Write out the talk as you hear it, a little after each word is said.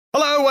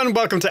Hello and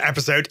welcome to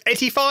episode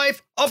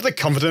 85 of the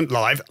Confident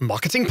Live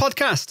Marketing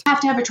Podcast. You have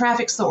to have a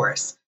traffic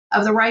source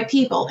of the right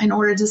people in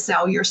order to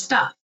sell your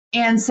stuff.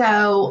 And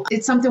so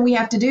it's something we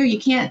have to do. You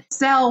can't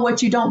sell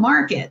what you don't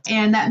market.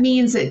 And that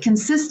means that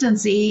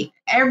consistency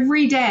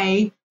every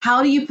day.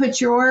 How do you put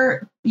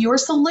your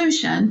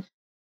solution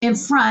in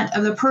front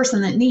of the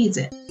person that needs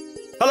it?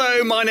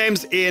 Hello, my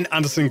name's Ian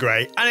Anderson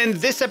Gray, and in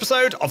this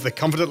episode of the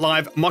Confident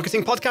Live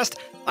Marketing Podcast,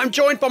 I'm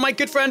joined by my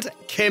good friend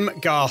Kim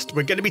Gast.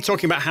 We're going to be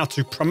talking about how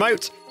to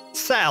promote,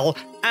 sell,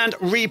 and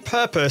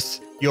repurpose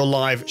your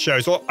live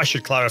shows. Or I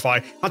should clarify,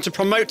 how to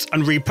promote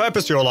and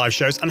repurpose your live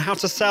shows and how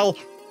to sell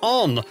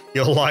on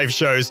your live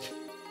shows.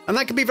 And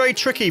that can be very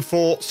tricky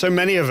for so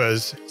many of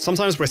us.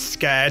 Sometimes we're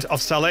scared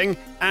of selling,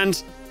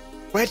 and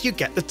where do you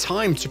get the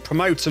time to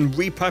promote and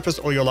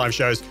repurpose all your live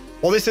shows?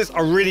 Well, this is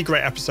a really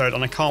great episode,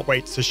 and I can't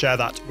wait to share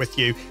that with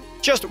you.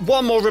 Just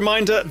one more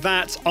reminder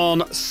that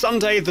on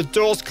Sunday, the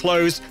doors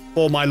close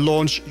for my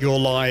Launch Your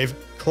Live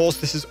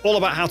course. This is all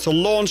about how to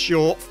launch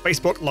your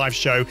Facebook live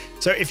show.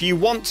 So if you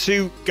want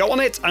to go on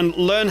it and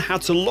learn how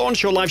to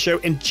launch your live show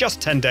in just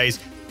 10 days,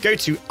 go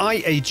to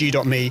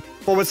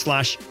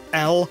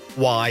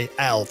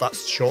iag.me/LYL.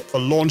 That's short for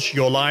Launch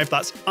Your Live.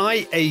 That's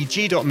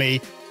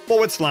iag.me/LYL.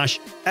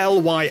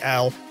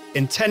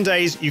 In 10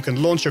 days, you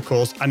can launch your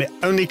course, and it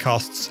only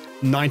costs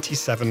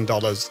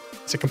 $97.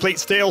 It's a complete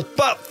steal,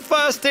 but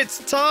first it's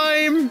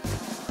time.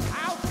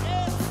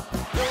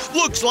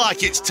 Looks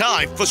like it's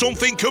time for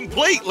something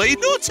completely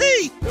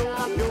nutty.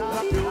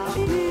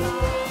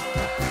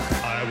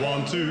 I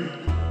want to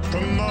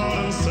promote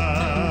and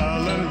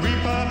sell and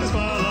repurpose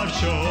my live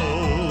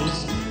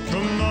shows.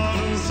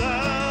 Promote and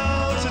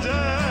sell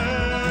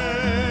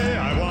today.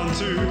 I want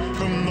to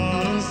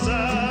promote and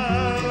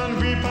sell and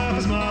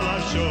repurpose my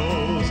live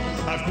shows.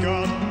 I've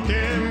got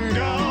Kim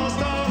Gast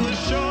on the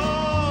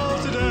show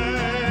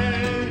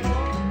today.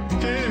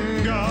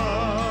 Kim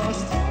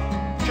Gast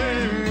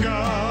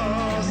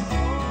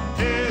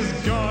is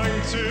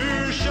going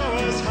to show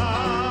us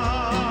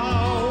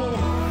how.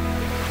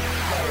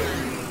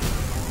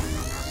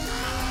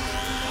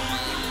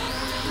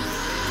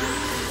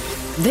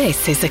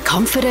 This is the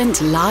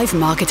Confident Live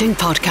Marketing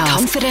Podcast.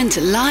 Confident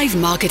Live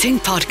Marketing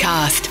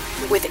Podcast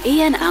with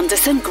Ian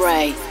Anderson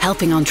Gray,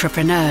 helping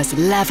entrepreneurs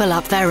level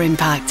up their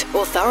impact,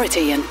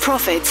 authority, and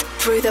profits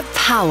through the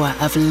power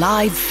of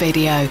live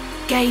video.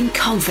 Gain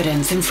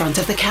confidence in front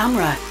of the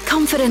camera,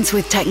 confidence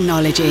with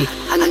technology,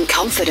 and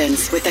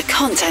confidence with the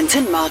content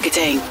and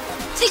marketing.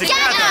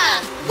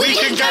 Together, we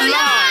can go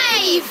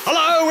live!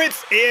 Hello,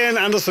 it's Ian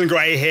Anderson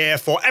Gray here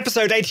for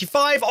episode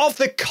 85 of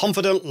the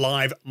Confident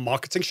Live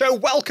Marketing Show.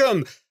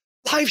 Welcome.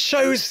 Live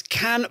shows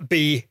can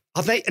be,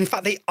 they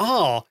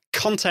are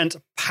content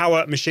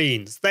power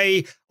machines.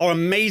 They are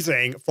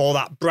amazing for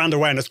that brand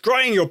awareness,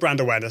 growing your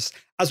brand awareness,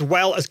 as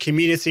well as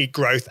community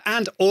growth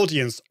and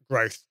audience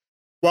growth.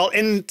 Well,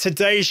 in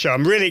today's show,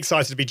 I'm really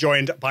excited to be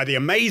joined by the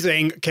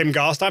amazing Kim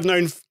Gast. I've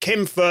known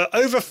Kim for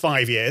over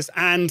 5 years,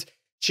 and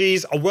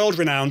she's a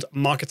world-renowned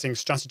marketing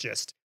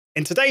strategist.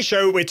 In today's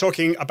show, we're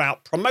talking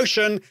about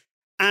promotion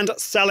and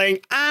selling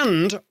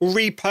and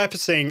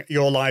repurposing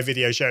your live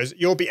video shows.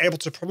 You'll be able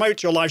to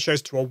promote your live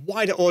shows to a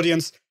wider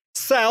audience,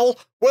 sell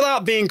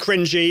without being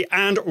cringy,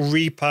 and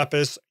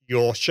repurpose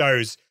your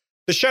shows.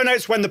 The show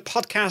notes when the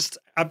podcast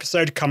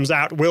episode comes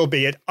out will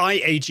be at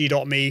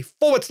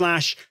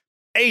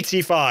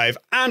iag.me/85.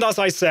 And as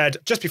I said,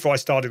 just before I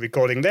started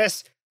recording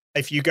this,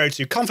 if you go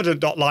to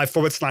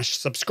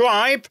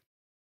confident.live/subscribe,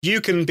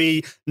 you can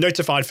be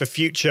notified for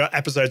future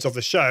episodes of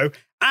the show.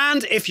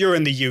 And if you're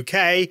in the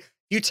UK,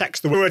 you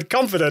text the word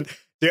confident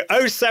to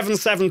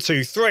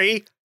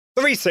 07723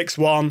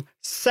 361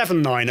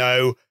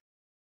 790.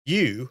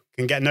 You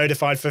can get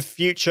notified for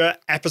future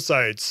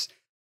episodes.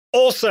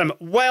 Awesome.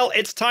 Well,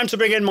 it's time to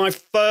bring in my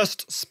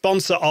first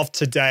sponsor of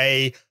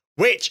today,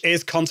 which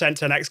is Content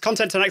 10X.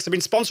 Content 10X have been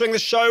sponsoring the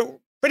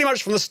show pretty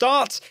much from the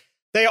start.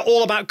 They are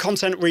all about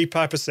content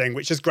repurposing,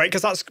 which is great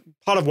because that's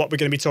part of what we're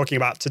going to be talking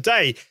about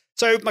today.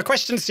 So my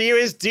question to you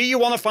is, do you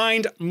want to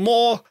find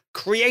more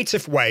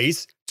creative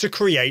ways to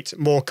create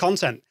more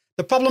content?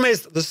 The problem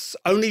is there's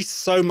only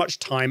so much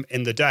time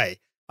in the day.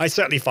 I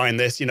certainly find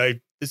this,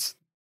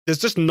 there's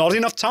just not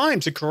enough time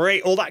to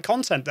create all that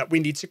content that we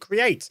need to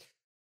create.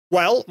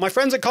 Well, my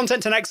friends at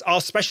Content 10X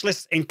are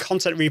specialists in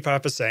content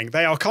repurposing.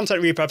 They are a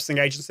content repurposing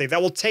agency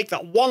that will take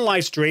that one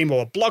live stream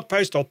or a blog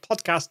post or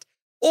podcast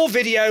or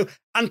video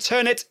and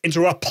turn it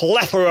into a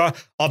plethora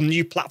of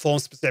new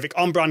platform-specific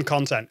on-brand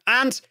content.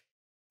 And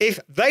if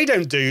they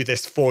don't do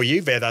this for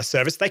you via their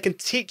service, they can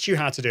teach you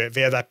how to do it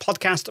via their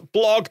podcast,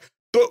 blog,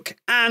 book,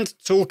 and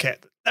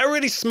toolkit. They're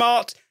really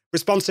smart,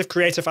 responsive,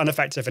 creative, and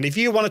effective. And if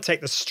you want to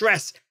take the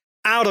stress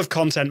out of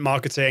content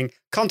marketing,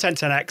 Content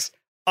 10X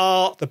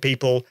are the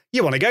people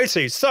you want to go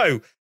to. So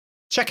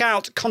check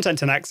out Content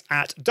 10X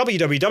at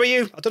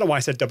www. I don't know why I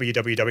said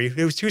www.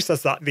 Who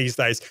says that these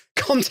days?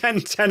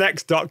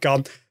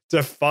 Content10x.com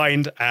to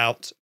find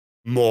out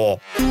more.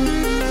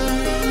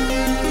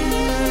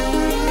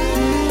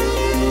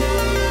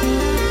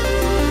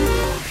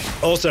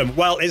 Awesome.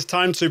 Well, it's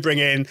time to bring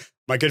in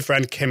my good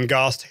friend Kim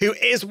Gast, who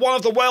is one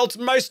of the world's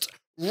most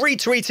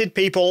retweeted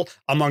people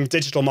among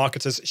digital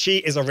marketers. She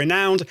is a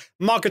renowned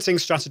marketing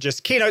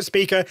strategist, keynote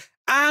speaker,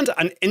 and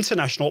an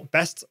international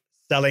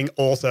best-selling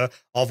author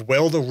of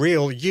Will the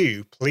Real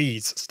You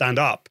Please Stand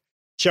Up?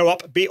 Show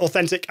up, be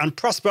authentic, and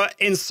prosper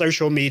in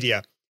social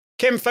media.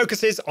 Kim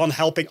focuses on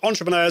helping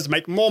entrepreneurs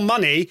make more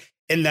money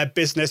in their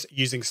business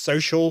using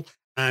social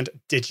and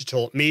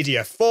digital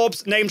media.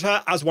 Forbes named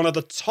her as one of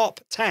the top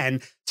 10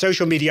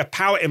 social media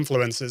power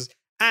influencers,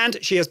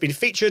 and she has been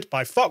featured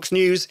by Fox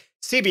News,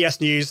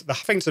 CBS News, The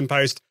Huffington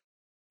Post,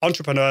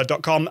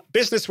 Entrepreneur.com,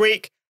 Business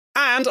Week,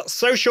 and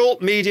Social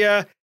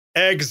Media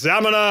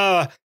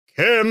Examiner.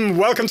 Kim,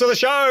 welcome to the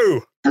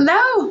show.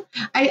 Hello.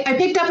 I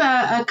picked up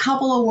a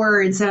couple of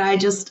words that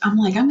I'm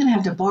like, I'm going to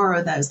have to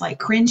borrow those, like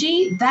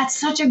cringy. That's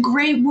such a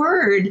great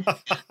word.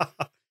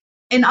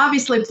 And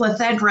obviously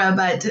plethora,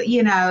 but,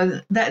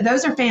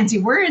 those are fancy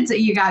words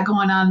that you got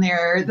going on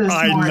there this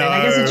morning.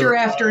 I guess it's your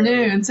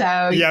afternoon, so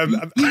yeah,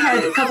 you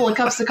had a couple of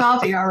cups of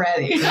coffee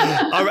already.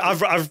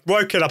 I've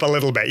woken up a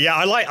little bit. Yeah,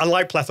 I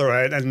like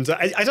plethora, and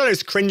I don't know,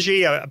 it's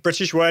cringy, a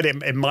British word.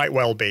 It might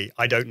well be.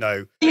 I don't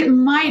know. It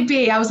might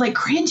be. I was like,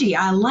 cringy.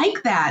 I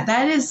like that.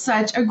 That is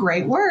such a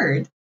great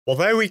word. Well,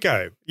 there we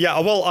go. Yeah,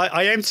 well,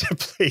 I aim to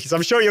please.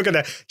 I'm sure you're going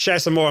to share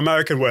some more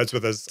American words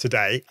with us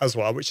today as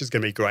well, which is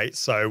going to be great.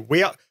 So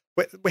we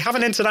have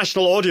an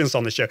international audience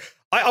on the show.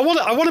 I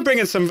want to bring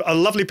in some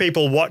lovely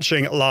people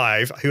watching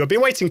live who have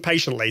been waiting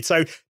patiently.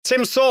 So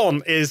Tim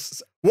Sawn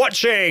is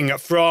watching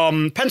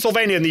from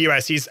Pennsylvania in the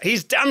US.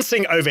 He's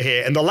dancing over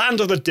here in the land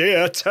of the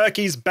deer,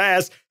 turkeys,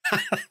 bears,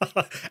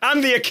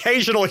 and the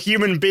occasional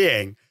human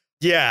being.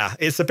 Yeah,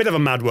 it's a bit of a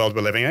mad world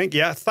we're living in.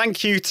 Yeah,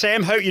 thank you,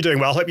 Tim. Hope you're doing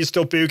well. Hope you're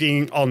still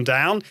boogieing on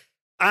down.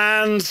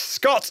 And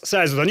Scott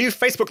says, the new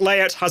Facebook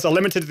layout has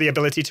limited the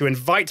ability to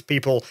invite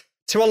people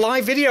to a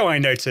live video, I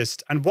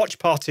noticed, and watch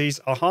parties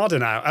are harder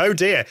now. Oh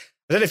dear.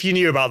 I don't know if you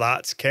knew about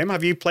that, Kim.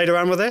 Have you played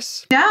around with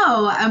this?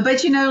 No,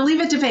 but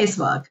leave it to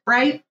Facebook,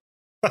 right?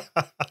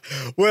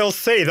 We'll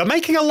see. They're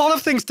making a lot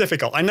of things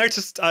difficult. I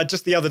noticed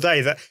just the other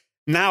day that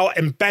now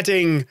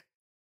embedding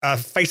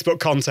Facebook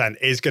content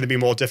is going to be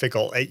more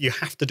difficult. You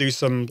have to do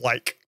some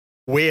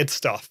weird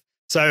stuff.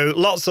 So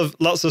lots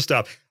of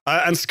stuff.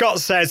 And Scott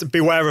says,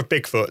 beware of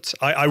Bigfoot.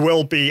 I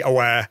will be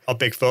aware of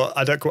Bigfoot.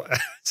 I don't.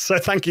 So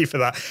thank you for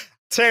that.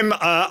 Tim,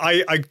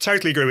 I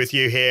totally agree with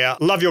you here.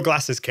 Love your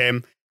glasses,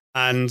 Kim.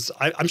 And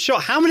I'm sure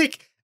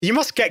you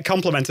must get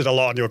complimented a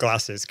lot on your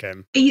glasses,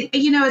 Kim.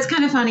 It's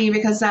kind of funny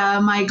because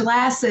my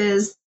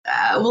glasses,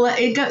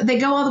 they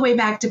go all the way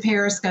back to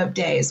Periscope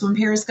days. When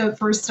Periscope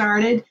first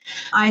started,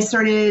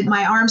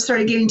 my arms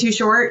started getting too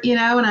short, and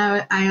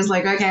I was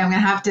like, okay, I'm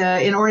going to have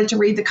to, in order to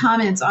read the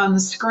comments on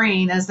the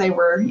screen as they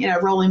were,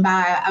 rolling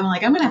by, I'm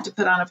like, I'm going to have to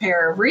put on a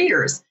pair of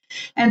readers.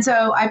 And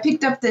so I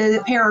picked up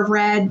the pair of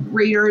red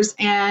readers,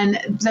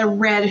 and the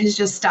red has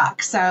just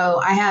stuck.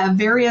 So I have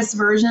various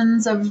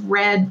versions of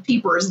red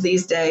peepers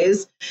these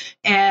days.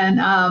 And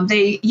and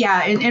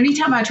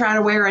anytime I try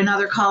to wear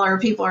another color,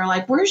 people are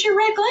like, where's your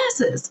red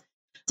glasses?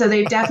 So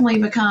they've definitely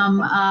become,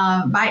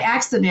 by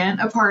accident,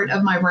 a part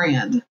of my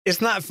brand.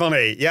 Isn't that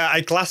funny? Yeah,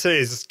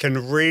 glasses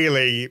can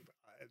really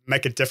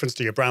make a difference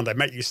to your brand. They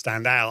make you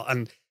stand out.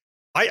 And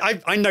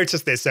I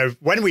noticed this. So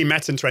when we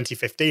met in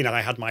 2015,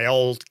 I had my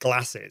old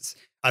glasses.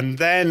 And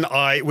then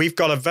we've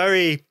got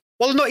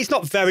he's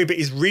not very, but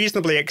he's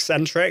reasonably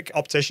eccentric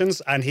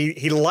opticians. And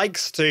he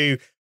likes to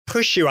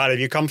push you out of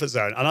your comfort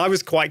zone. And I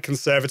was quite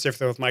conservative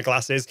with my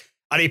glasses.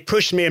 And he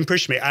pushed me.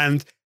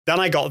 And then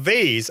I got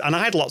these, and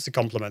I had lots of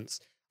compliments.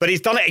 But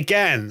he's done it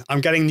again. I'm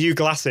getting new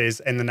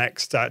glasses in the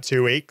next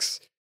 2 weeks.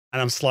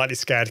 And I'm slightly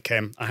scared,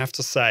 Kim, I have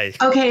to say.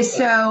 Okay,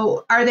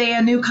 so are they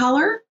a new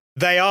color?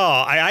 They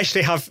are. I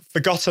actually have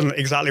forgotten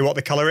exactly what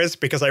the color is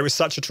because it was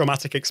such a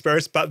traumatic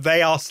experience, but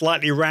they are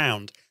slightly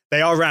round.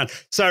 They are round.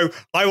 So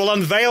I will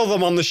unveil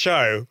them on the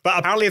show, but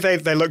apparently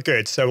they look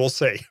good. So we'll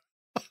see.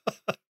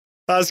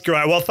 That's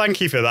great. Well,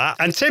 thank you for that.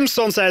 And Tim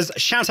Sawn says,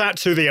 shout out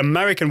to the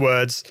American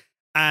words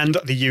and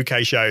the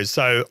UK shows.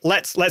 So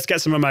let's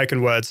get some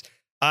American words.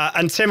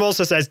 And Tim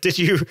also says, did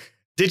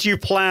you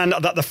plan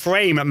that the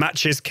frame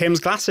matches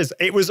Kim's glasses?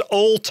 It was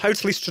all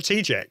totally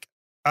strategic.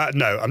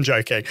 No, I'm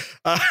joking.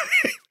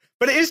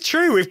 But it is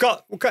true. We've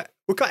got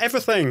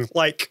everything.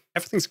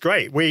 Everything's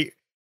great. We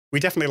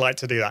definitely like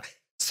to do that.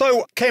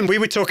 So, Kim, we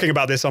were talking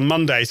about this on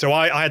Monday. So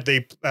I had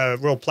the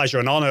real pleasure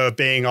and honor of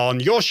being on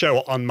your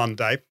show on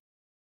Monday.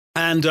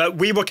 And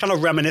we were kind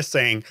of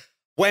reminiscing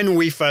when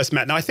we first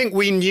met. Now, I think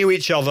we knew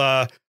each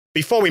other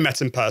before we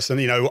met in person,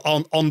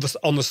 on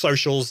the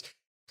socials.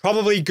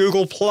 Probably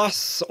Google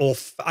Plus, or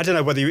I don't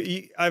know whether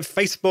you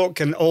Facebook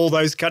and all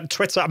those kind of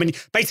Twitter. I mean,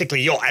 basically,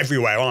 you're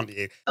everywhere, aren't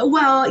you?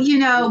 Well,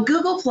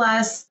 Google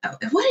Plus.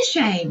 What a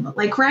shame!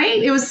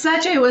 Right? It was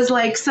such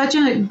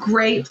a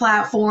great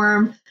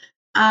platform.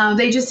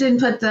 They just didn't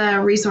put the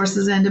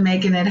resources into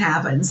making it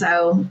happen.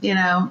 So,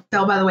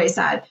 fell by the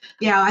wayside.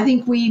 Yeah, I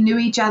think we knew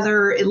each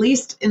other, at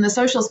least in the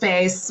social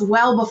space,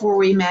 well before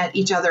we met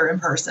each other in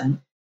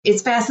person.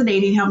 it's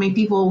fascinating how many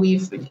people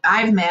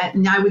I've met,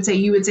 and I would say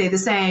you would say the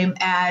same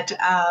at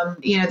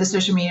the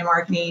Social Media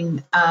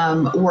Marketing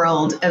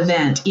World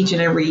event each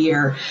and every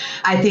year.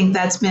 I think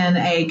that's been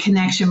a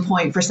connection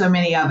point for so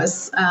many of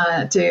us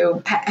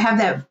to have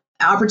that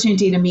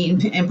opportunity to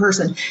meet in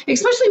person,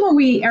 especially when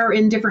we are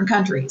in different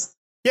countries.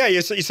 Yeah,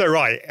 you're so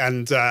right.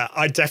 And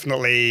I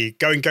definitely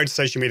go to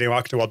Social Media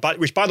Marketing World,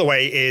 which, by the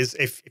way, is,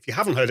 if you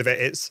haven't heard of it,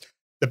 it's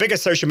the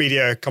biggest social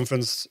media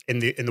conference in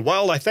the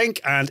world, I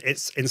think, and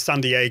it's in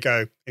San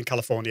Diego in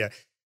California.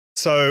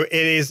 So it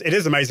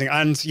is amazing.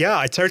 And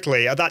yeah,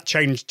 that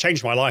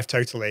changed my life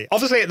totally.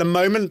 Obviously, at the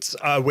moment,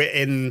 we're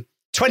in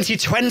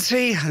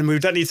 2020, and we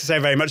don't need to say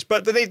very much.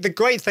 But the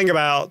great thing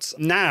about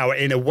now,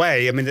 in a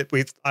way, I mean,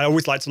 I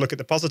always like to look at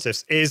the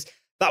positives, is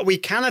that we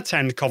can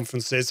attend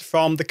conferences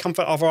from the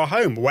comfort of our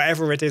home,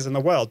 wherever it is in the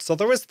world. So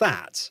there is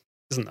that,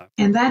 isn't there?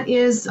 And that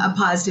is a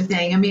positive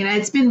thing. I mean,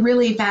 it's been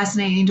really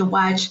fascinating to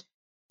watch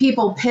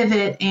people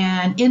pivot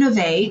and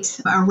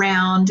innovate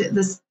around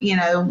this,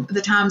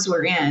 the times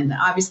we're in.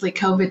 Obviously,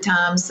 COVID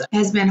times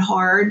has been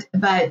hard,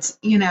 but,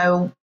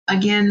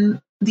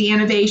 again, the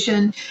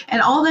innovation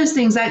and all those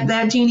things,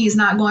 that genie is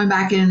not going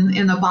back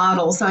in the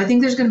bottle. So I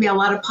think there's going to be a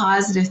lot of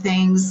positive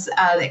things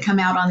that come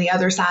out on the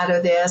other side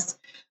of this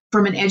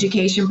from an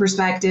education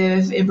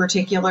perspective in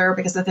particular,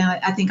 because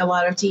I think a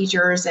lot of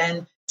teachers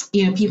and,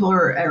 people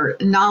are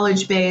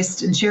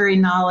knowledge-based and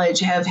sharing knowledge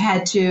have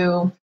had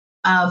to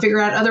figure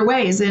out other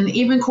ways. And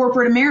even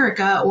corporate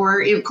America,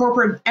 or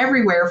corporate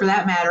everywhere for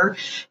that matter,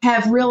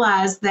 have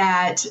realized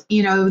that,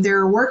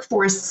 their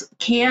workforce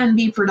can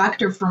be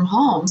productive from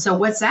home. So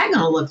what's that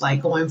going to look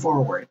like going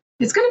forward?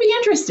 It's going to be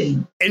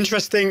interesting.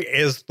 Interesting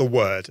is the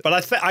word.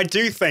 But I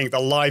do think that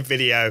live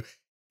video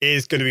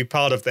is going to be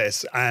part of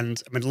this.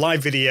 And I mean,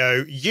 live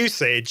video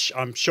usage,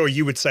 I'm sure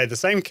you would say the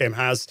same, Kim,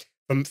 has,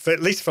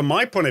 at least from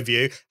my point of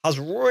view, has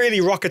really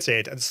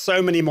rocketed, and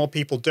so many more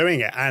people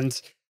doing it.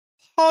 And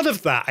part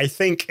of that, I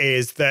think,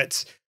 is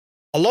that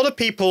a lot of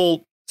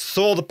people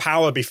saw the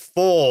power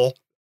before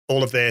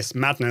all of this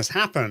madness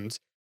happened,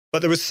 but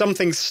there was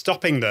something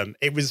stopping them.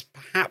 It was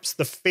perhaps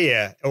the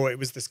fear, or it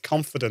was this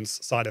confidence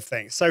side of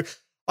things. So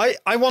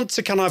I want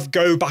to kind of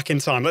go back in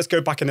time. Let's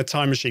go back in the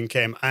time machine,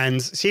 Kim,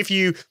 and see if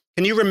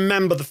can you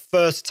remember the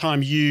first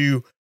time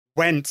you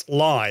went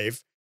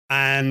live,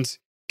 and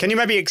can you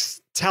maybe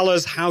tell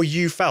us how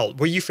you felt?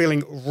 Were you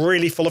feeling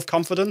really full of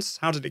confidence?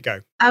 How did it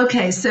go?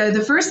 Okay, so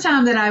the first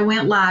time that I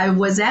went live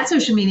was at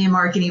Social Media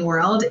Marketing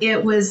World.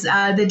 It was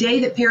the day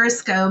that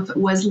Periscope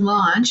was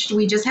launched.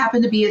 We just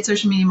happened to be at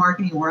Social Media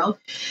Marketing World.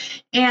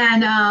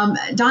 And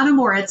Donna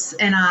Moritz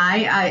and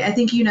I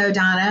think you know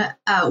Donna,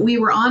 we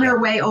were on our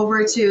way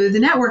over to the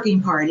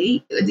networking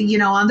party,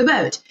 on the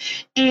boat.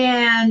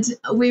 And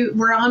we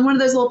were on one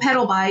of those little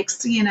pedal bikes,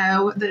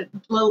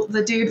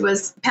 the dude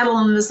was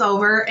pedaling us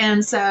over.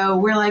 And so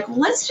we're like,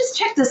 well, let's just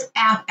check this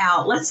app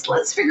out.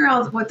 Let's figure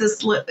out what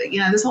this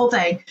whole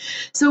thing.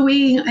 So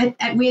we had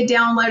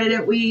downloaded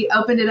it. We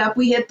opened it up.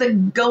 We hit the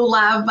go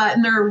live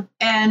button,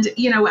 and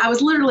I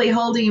was literally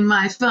holding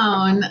my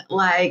phone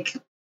like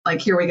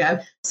here we go.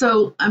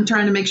 So I'm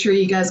trying to make sure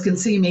you guys can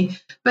see me.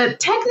 But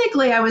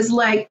technically,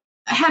 I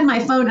had my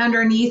phone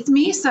underneath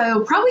me.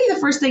 So probably the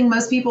first thing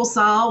most people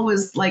saw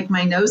was like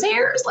my nose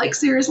hairs. Like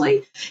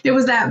seriously, it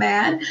was that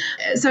bad.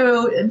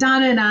 So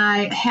Donna and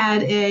I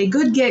had a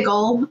good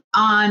giggle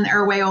on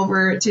our way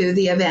over to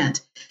the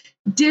event.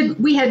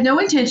 We had no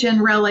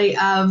intention really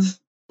of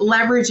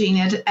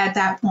leveraging it at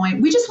that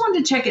point. We just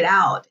wanted to check it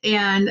out.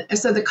 And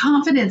so the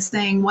confidence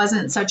thing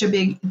wasn't such a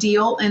big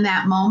deal in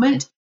that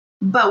moment.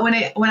 But when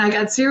I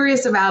got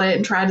serious about it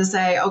and tried to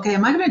say, okay,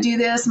 am I going to do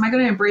this? Am I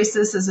going to embrace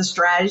this as a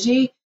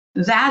strategy?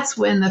 That's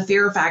when the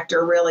fear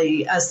factor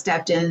really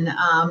stepped in.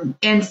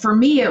 And for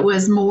me, it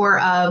was more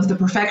of the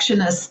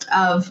perfectionist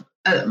of,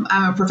 I'm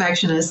a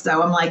perfectionist.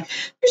 So I'm like,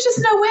 there's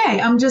just no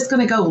way I'm just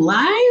going to go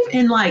live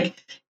and how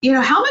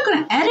am I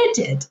going to edit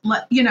it?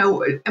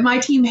 My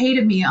team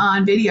hated me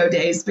on video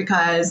days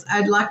because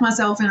I'd lock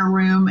myself in a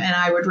room and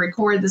I would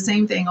record the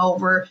same thing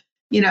over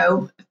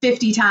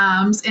 50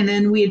 times, and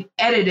then we'd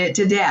edit it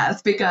to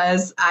death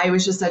because I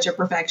was just such a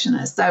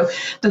perfectionist. So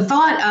the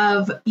thought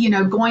of,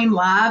 going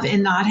live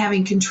and not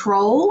having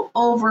control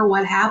over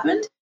what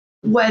happened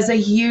was a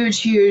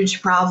huge,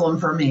 huge problem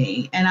for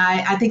me. And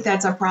I think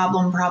that's a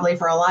problem probably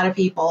for a lot of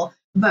people.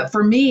 But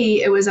for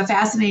me, it was a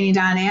fascinating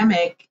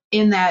dynamic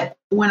in that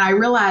when I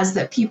realized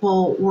that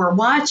people were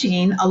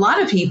watching, a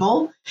lot of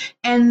people,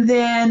 and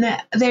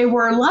then they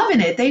were loving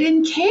it. They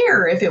didn't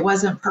care if it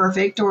wasn't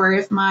perfect or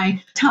if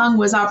my tongue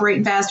was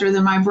operating faster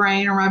than my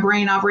brain or my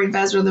brain operating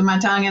faster than my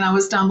tongue and I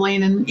was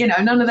stumbling, and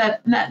none of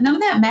that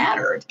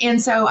mattered. And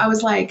so I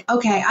was like,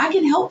 okay, I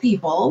can help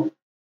people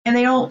and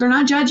they're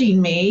not judging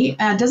me.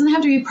 It doesn't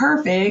have to be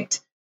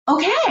perfect.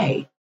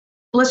 Okay.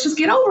 Let's just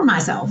get over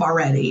myself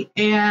already.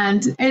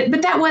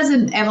 But that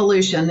wasn't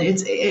evolution.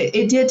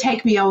 It did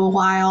take me a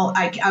while.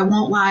 I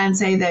won't lie and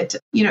say that,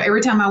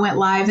 every time I went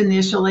live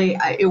initially,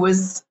 it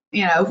was,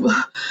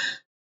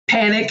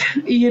 panic,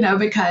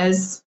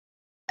 because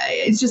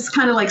it's just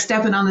kind of like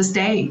stepping on the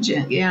stage.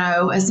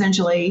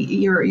 Essentially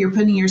you're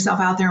putting yourself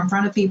out there in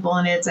front of people,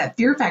 and it's that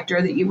fear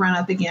factor that you run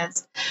up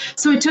against.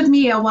 So it took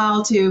me a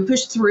while to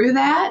push through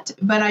that,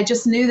 but I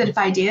just knew that if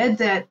I did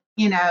that,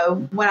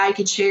 what I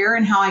could share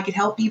and how I could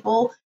help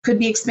people could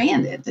be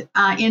expanded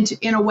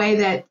in a way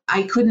that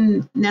I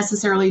couldn't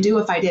necessarily do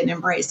if I didn't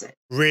embrace it.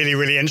 Really,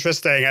 really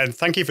interesting. And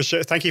thank you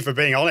for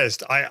being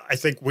honest. I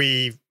think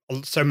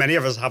so many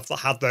of us have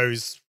had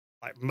those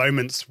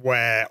moments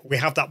where we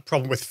have that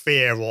problem with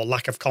fear or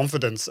lack of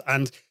confidence.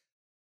 And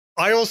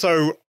I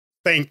also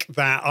think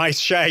that I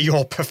share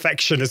your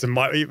perfectionism,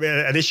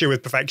 an issue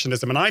with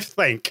perfectionism. And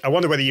I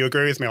wonder whether you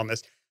agree with me on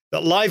this,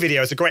 that live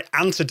video is a great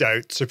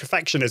antidote to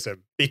perfectionism,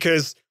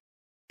 because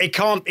it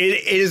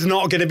is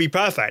not going to be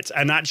perfect.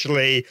 And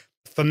actually,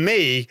 for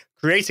me,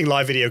 creating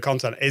live video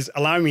content is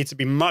allowing me to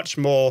be much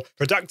more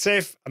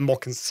productive and more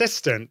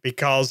consistent,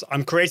 because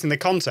I'm creating the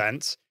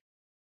content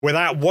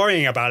without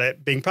worrying about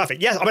it being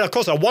perfect. Yes, of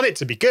course, I want it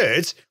to be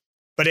good,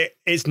 but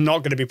it's not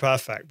going to be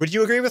perfect. Would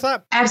you agree with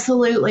that?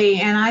 Absolutely.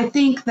 And I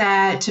think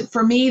that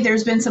for me,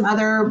 there's been some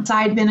other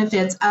side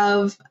benefits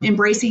of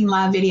embracing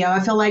live video. I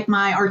feel like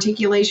my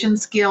articulation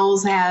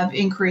skills have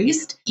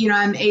increased.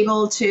 I'm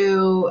able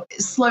to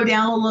slow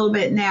down a little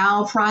bit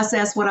now,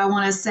 process what I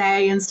want to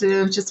say instead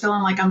of just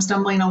feeling like I'm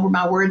stumbling over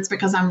my words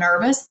because I'm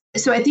nervous.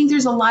 So I think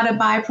there's a lot of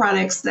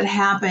byproducts that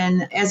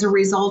happen as a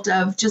result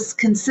of just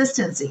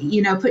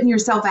consistency, putting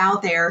yourself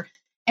out there.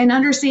 And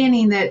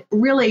understanding that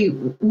really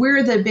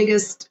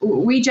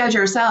we judge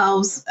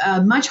ourselves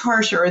much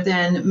harsher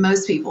than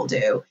most people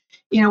do.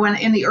 When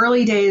in the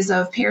early days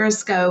of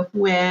Periscope,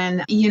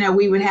 when,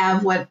 we would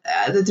have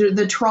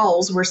the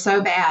trolls were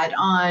so bad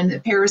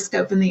on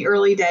Periscope in the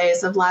early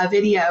days of live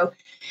video.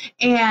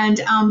 And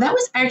that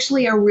was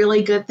actually a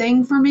really good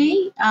thing for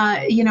me.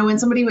 When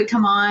somebody would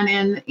come on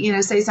and,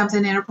 say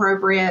something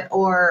inappropriate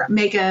or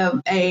make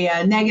a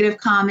negative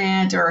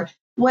comment or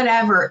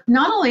whatever,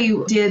 not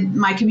only did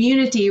my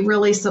community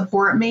really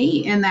support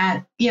me in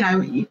that,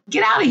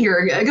 get out of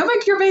here, go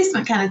back to your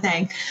basement kind of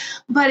thing,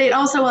 but it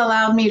also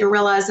allowed me to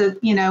realize that,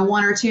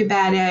 one or two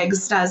bad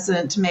eggs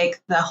doesn't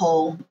make the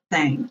whole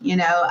thing,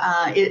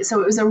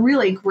 so it was a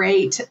really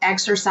great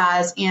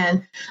exercise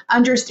in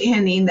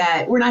understanding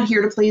that we're not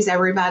here to please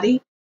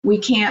everybody. We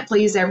can't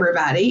please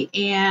everybody.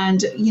 And,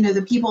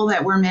 the people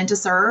that we're meant to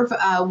serve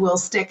will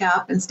stick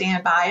up and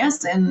stand by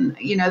us. And,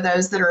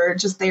 those that are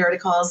just there to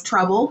cause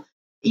trouble,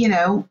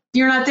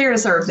 you're not there to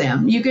serve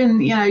them. You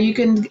can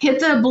hit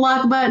the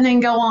block button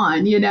and go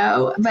on,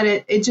 but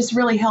it just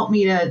really helped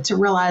me to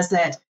realize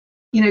that,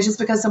 just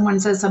because someone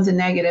says something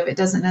negative, it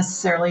doesn't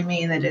necessarily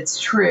mean that it's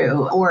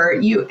true, or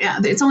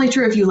it's only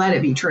true if you let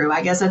it be true.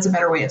 I guess that's a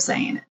better way of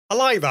saying it. I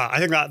like that. I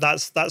think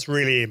that's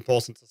really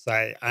important to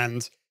say.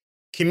 And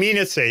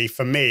community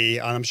for me,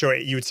 and I'm sure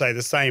you would say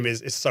the same,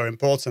 is so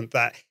important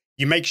that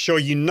you make sure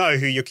you know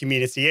who your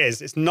community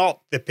is. It's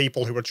not the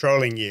people who are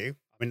trolling you.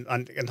 I mean,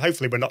 and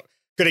hopefully we're not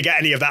going to get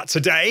any of that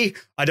today.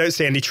 I don't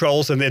see any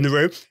trolls in the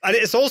room. And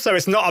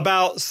it's not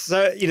about,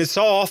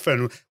 so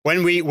often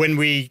when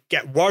we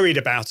get worried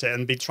about it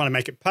and be trying to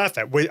make it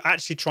perfect, we're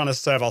actually trying to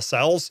serve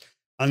ourselves.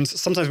 And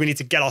sometimes we need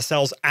to get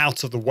ourselves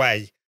out of the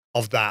way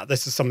of that.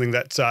 This is something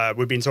that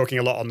we've been talking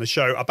a lot on the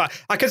show about.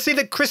 I can see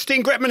that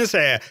Christine Gritman is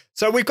here.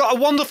 So we've got a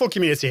wonderful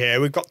community here.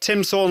 We've got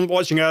Tim Sawn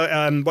watching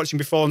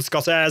before, and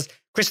Scott Ayres.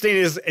 Christine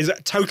is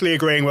totally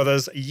agreeing with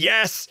us.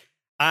 Yes.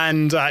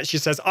 And she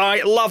says,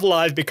 I love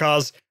live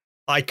because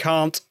I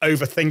can't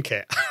overthink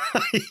it.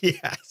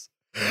 Yes,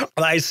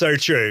 that is so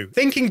true.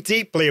 Thinking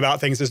deeply about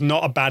things is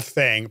not a bad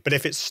thing, but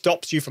if it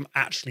stops you from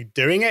actually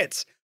doing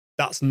it,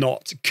 that's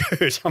not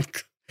good. I'm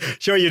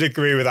sure you'd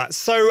agree with that.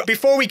 So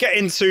before we get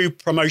into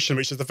promotion,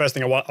 which is the first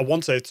thing I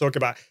want to talk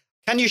about,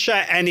 can you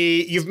share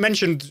you've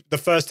mentioned the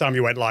first time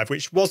you went live,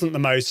 which wasn't the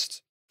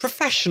most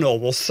professional,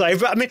 we'll say.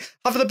 But I mean,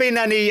 have there been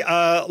any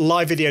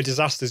live video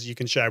disasters you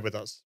can share with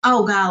us?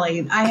 Oh,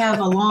 golly, I have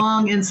a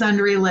long and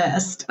sundry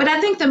list. But I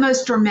think the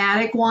most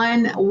dramatic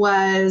one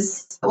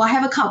was, I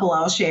have a couple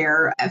I'll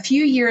share. A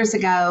few years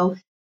ago,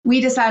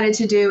 we decided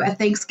to do a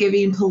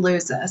Thanksgiving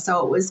Palooza.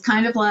 So it was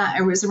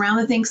it was around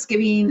the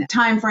Thanksgiving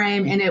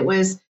timeframe, and it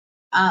was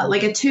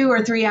like a 2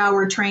 or 3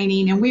 hour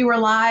training, and we were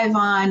live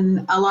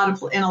on a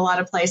lot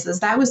of places.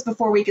 That was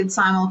before we could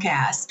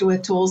simulcast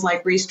with tools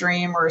like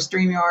Restream or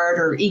StreamYard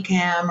or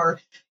Ecamm,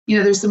 or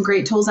there's some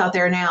great tools out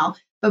there now.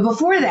 But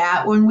before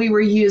that, when we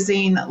were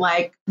using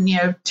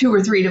 2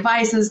 or 3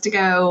 devices to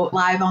go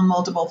live on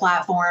multiple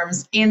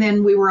platforms, and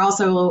then we were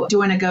also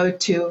doing a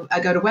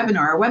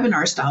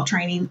webinar style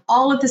training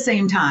all at the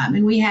same time,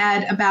 and we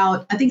had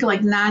about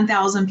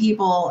 9,000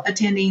 people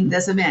attending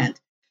this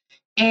event,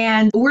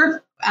 and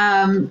we're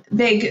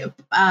big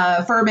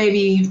fur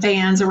baby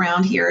fans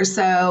around here.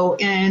 So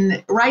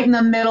right in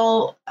the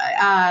middle,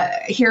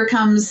 here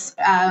comes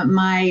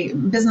my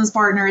business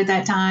partner at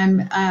that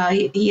time.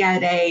 He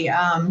had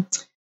a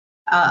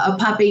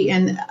puppy,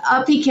 and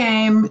up he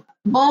came,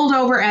 bowled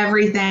over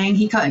everything.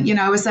 He,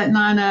 I was sitting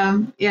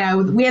on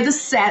we had the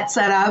set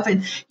up,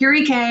 and here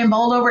he came,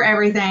 bowled over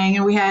everything,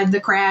 and we had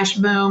the crash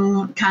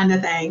boom kind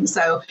of thing.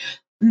 So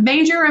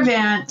major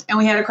event and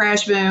we had a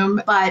crash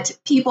boom, but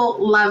people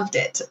loved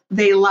it.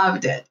 They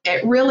loved it.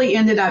 It really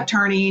ended up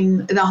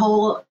turning the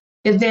whole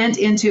event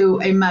into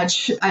a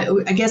much,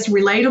 I guess,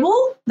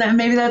 relatable.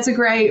 Maybe that's a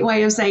great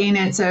way of saying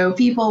it. So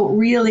people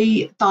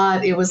really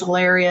thought it was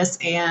hilarious,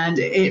 and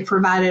it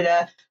provided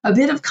a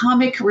bit of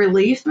comic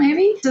relief,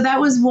 maybe. So that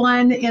was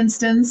one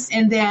instance.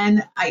 And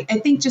then I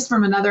think just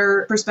from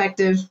another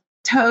perspective,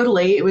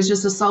 totally, it was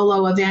just a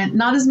solo event.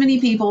 Not as many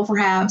people,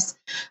 perhaps,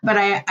 but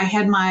I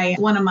had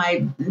one of my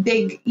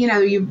big,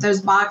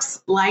 those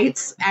box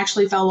lights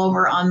actually fell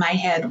over on my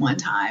head one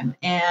time.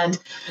 And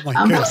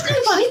that was kind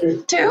of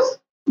funny, too.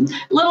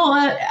 Little,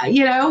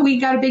 we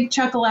got a big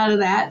chuckle out of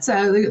that.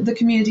 So the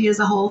community as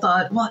a whole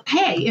thought, well,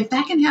 hey, if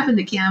that can happen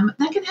to Kim,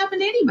 that can happen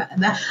to anybody.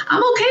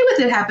 I'm okay with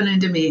it happening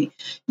to me.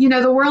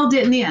 The world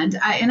didn't end.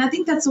 And I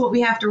think that's what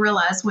we have to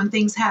realize when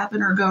things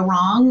happen or go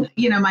wrong.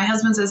 My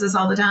husband says this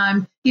all the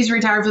time. He's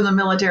retired from the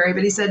military,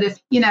 but he said,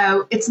 you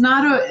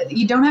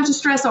don't have to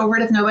stress over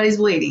it if nobody's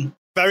bleeding.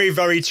 Very,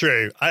 very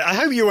true. I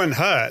hope you weren't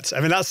hurt. I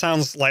mean, that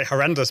sounds like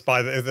horrendous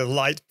by the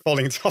light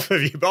falling on top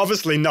of you, but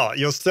obviously not.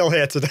 You're still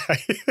here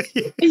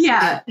today.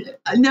 Yeah.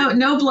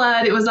 No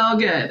blood. It was all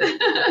good.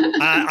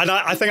 And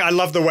I think I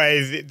love the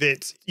way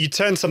that you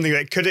turned something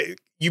that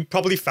you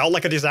probably felt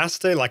like a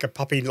disaster, like a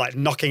puppy, like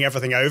knocking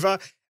everything over.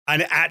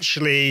 And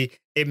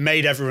it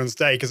made everyone's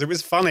day because it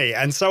was funny.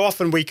 And so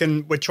often we're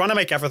trying to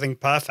make everything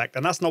perfect,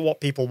 and that's not what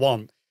people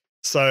want.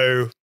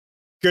 So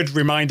good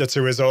reminder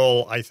to us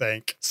all, I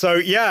think. So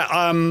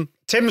yeah,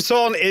 Tim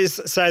Sorn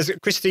says,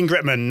 Christine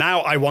Gritman,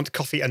 now I want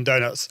coffee and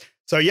donuts.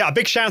 So yeah, a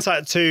big shout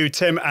out to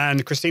Tim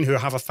and Christine, who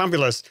have a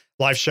fabulous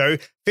live show.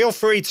 Feel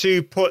free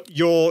to put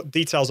your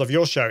details of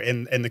your show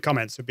in the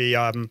comments. It'd be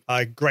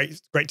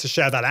great to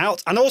share that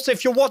out. And also,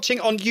 if you're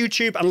watching on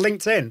YouTube and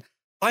LinkedIn,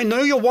 I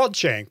know you're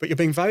watching, but you're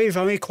being very,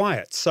 very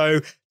quiet. So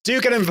do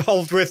get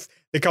involved with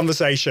the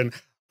conversation.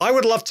 I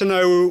would love to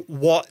know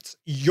what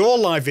your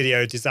live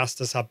video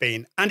disasters have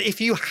been. And if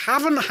you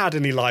haven't had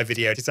any live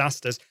video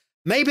disasters,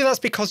 maybe that's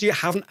because you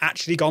haven't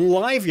actually gone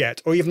live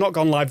yet, or you've not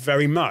gone live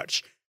very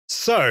much.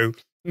 So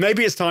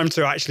maybe it's time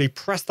to actually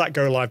press that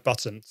go live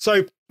button.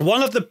 So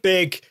one of the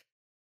big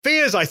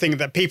fears I think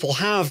that people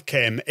have,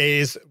 Kim,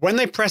 is when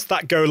they press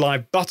that go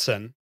live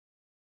button,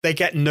 they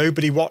get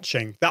nobody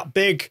watching. That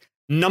big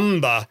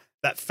number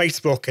that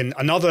Facebook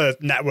and other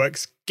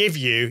networks give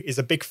you is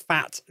a big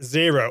fat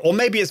 0, or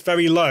maybe it's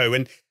very low.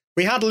 And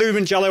we had Lou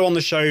Mangello on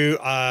the show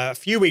a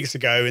few weeks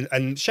ago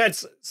and shared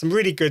some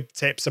really good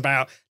tips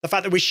about the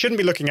fact that we shouldn't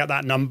be looking at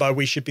that number.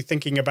 We should be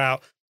thinking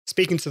about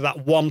speaking to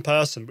that one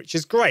person, which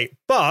is great.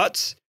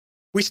 But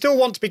we still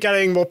want to be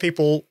getting more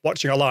people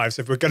watching our lives,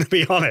 if we're going to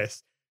be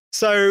honest.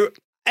 So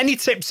any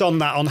tips on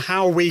that, on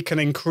how we can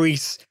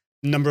increase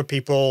the number of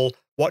people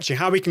watching,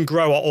 how we can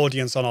grow our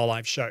audience on our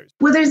live shows?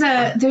 Well, there's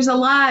a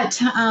lot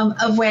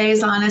of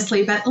ways,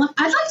 honestly, but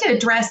I'd like to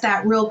address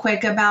that real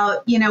quick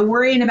about,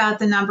 worrying about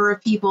the number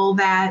of people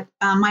that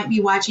might be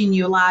watching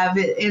you live.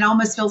 It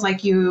almost feels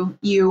like you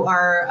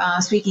are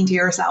speaking to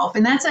yourself.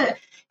 And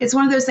it's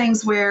one of those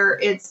things where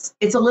it's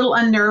a little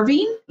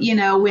unnerving,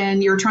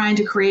 when you're trying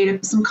to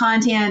create some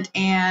content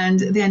and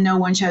then no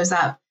one shows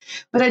up.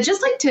 But I'd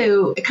just like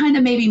to kind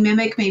of maybe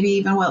mimic maybe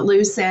even what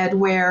Lou said,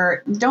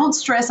 where don't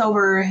stress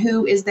over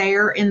who is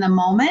there in the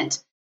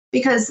moment,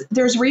 because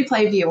there's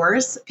replay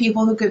viewers,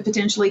 people who could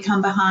potentially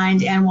come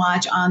behind and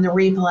watch on the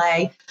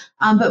replay.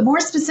 But more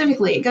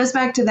specifically, it goes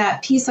back to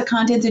that piece of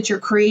content that you're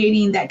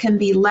creating that can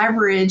be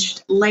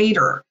leveraged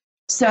later.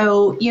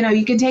 So,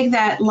 you can take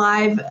that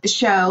live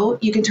show,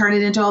 you can turn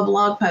it into a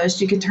blog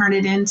post, you can turn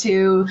it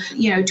into,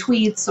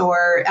 tweets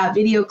or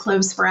video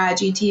clips for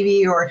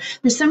IGTV, or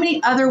there's so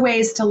many other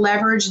ways to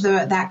leverage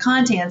that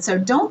content. So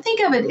don't think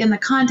of it in the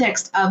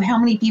context of how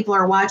many people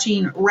are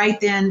watching right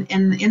then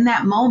in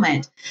that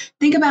moment.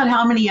 Think about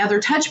how many other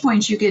touch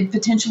points you could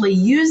potentially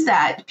use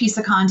that piece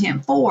of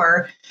content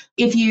for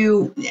if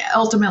you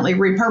ultimately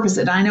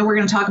repurpose it. I know we're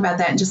going to talk about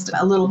that in just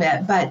a little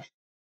bit, but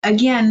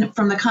again,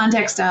 from the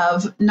context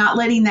of not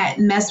letting that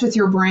mess with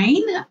your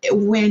brain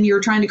when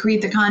you're trying to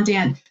create the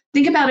content,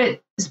 think about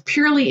it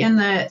purely in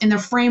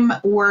the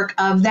framework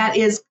of that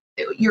is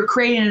you're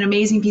creating an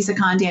amazing piece of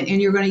content and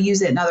you're going to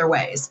use it in other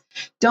ways.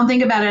 Don't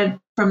think about it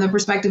from the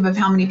perspective of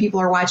how many people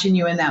are watching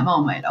you in that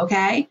moment,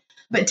 okay?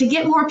 But to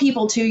get more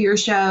people to your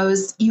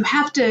shows, you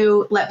have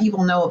to let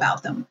people know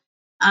about them.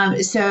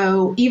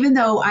 So even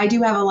though I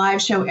do have a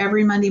live show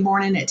every Monday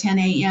morning at 10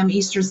 a.m.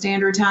 Eastern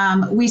Standard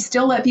Time, we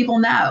still let people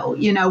know.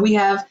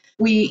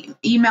 We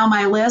email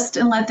my list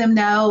and let them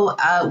know.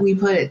 We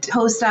put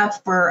posts up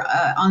on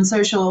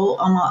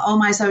all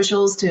my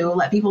socials to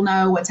let people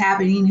know what's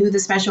happening, who the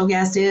special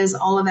guest is,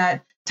 all of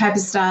that type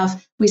of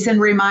stuff. We send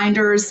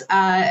reminders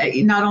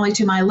not only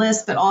to my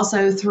list, but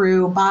also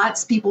through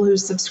bots, people who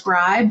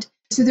subscribed.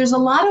 So there's a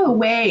lot of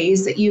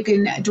ways that you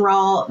can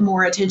draw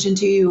more attention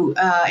to,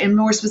 and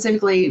more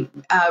specifically,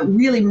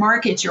 really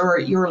market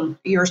your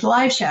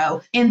live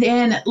show. And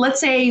then let's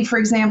say, for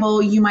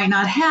example, you might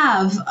not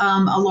have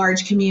a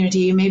large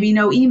community, maybe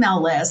no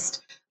email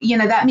list.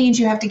 that means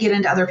you have to get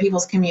into other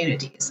people's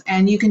communities.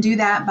 And you can do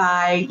that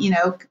by,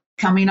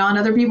 coming on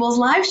other people's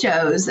live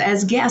shows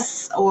as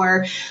guests,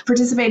 or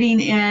participating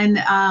in,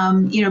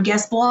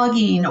 guest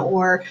blogging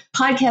or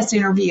podcast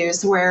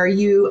interviews where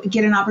you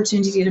get an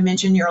opportunity to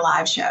mention your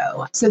live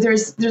show. So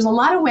there's a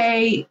lot of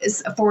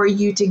ways for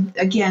you to,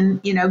 again,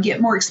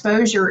 get more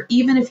exposure,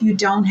 even if you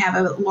don't have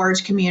a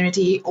large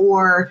community,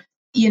 or,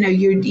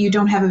 you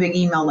don't have a big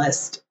email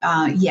list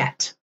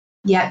yet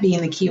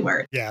being the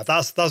keyword. Yeah,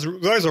 those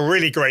are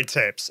really great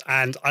tips.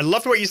 And I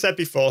loved what you said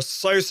before.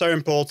 So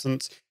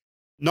important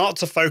not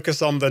to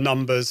focus on the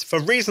numbers for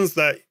reasons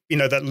that,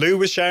 that Lou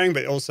was sharing,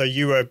 but also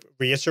you were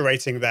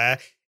reiterating there.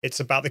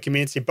 It's about the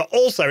community, but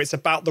also it's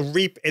about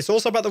it's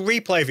also about the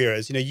replay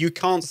viewers. You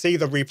can't see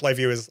the replay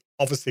viewers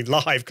obviously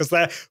live because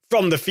they're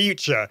from the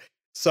future.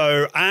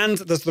 So, and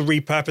there's the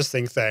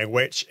repurposing thing,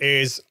 which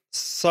is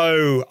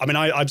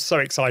I'm so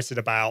excited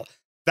about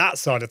that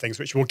side of things,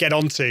 which we'll get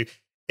onto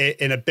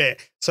in a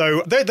bit.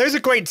 So those are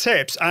great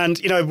tips. And,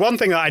 one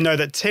thing that I know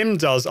that Tim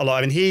does a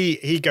lot,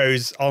 he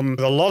goes on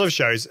with a lot of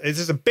shows. This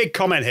is a big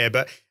comment here,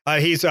 but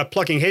he's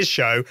plugging his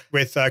show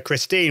with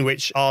Christine,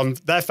 which on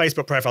their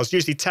Facebook profiles,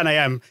 usually 10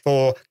 a.m.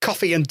 for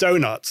coffee and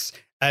donuts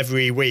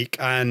every week.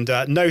 And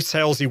no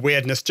salesy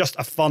weirdness, just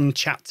a fun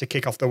chat to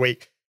kick off the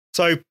week.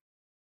 So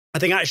I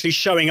think actually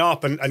showing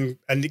up and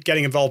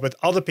getting involved with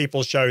other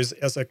people's shows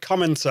as a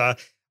commenter,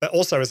 but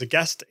also as a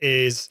guest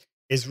is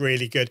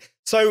really good.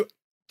 So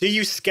do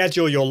you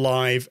schedule your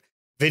live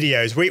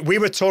videos? We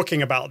were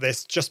talking about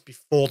this just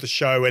before the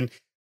show, and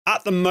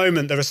at the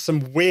moment there is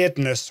some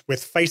weirdness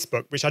with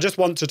Facebook, which I just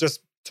want to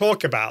just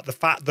talk about. The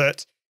fact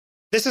that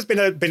this has been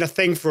a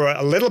thing for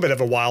a little bit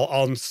of a while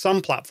on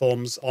some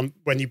platforms on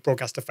when you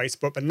broadcast to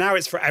Facebook, but now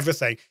it's for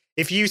everything.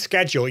 If you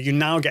schedule, you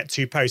now get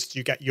 2 posts.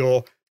 You get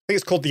I think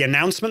it's called the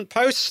announcement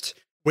post,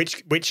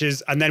 which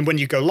is, and then when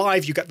you go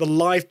live, you get the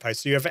live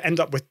post. So you end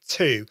up with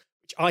 2,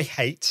 which I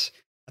hate.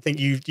 I think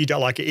you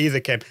don't like it either,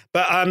 Kim.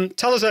 But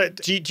tell us,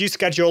 do you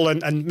schedule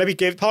and maybe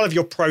give part of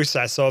your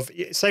process of,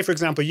 say, for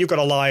example, you've got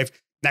a live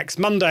next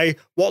Monday.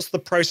 What's the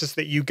process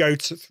that you go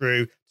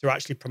through to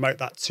actually promote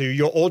that to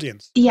your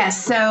audience?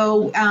 Yes.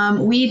 So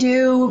we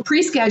do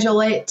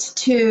pre-schedule it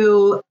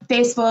to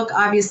Facebook,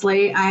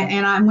 obviously.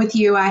 I'm with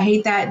you. I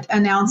hate that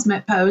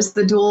announcement post,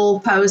 the dual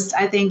post.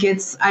 I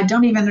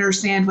don't even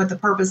understand what the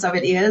purpose of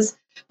it is,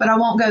 but I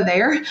won't go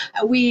there.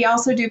 We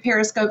also do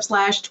Periscope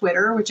 /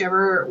 Twitter,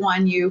 whichever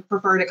one you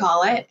prefer to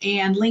call it,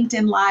 and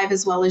LinkedIn Live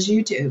as well as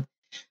YouTube.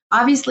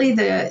 Obviously,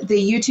 the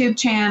YouTube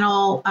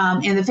channel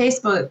and the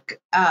Facebook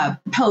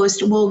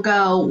post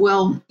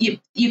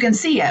you can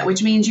see it,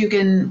 which means you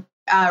can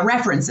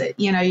reference it.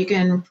 You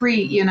can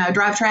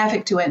drive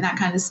traffic to it and that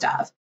kind of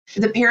stuff.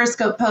 The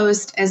Periscope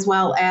post as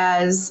well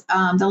as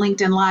the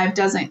LinkedIn Live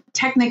doesn't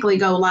technically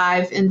go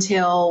live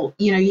until,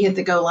 you hit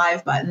the go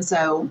live button.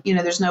 So,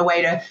 there's no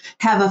way to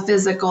have a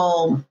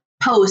physical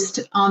post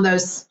on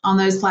those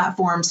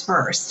platforms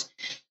first.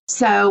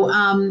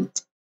 So,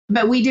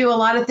 but we do a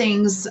lot of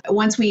things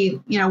once we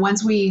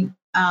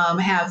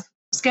have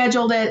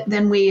scheduled it,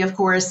 then we, of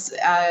course,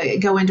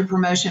 go into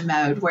promotion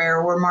mode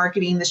where we're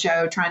marketing the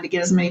show, trying to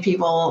get as many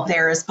people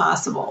there as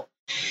possible.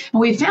 And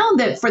we found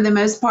that for the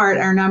most part,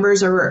 our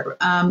numbers are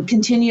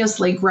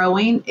continuously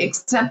growing,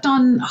 except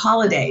on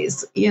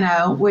holidays,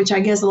 which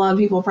I guess a lot of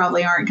people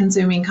probably aren't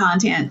consuming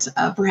content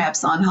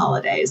perhaps on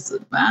holidays.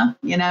 That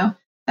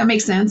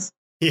makes sense.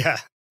 Yeah.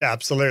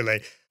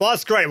 Absolutely. Well,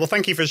 that's great. Well,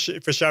 thank you for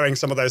sharing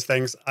some of those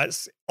things.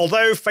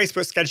 Although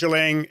Facebook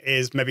scheduling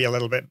is maybe a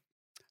little bit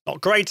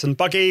not great and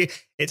buggy,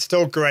 it's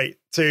still great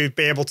to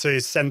be able to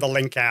send the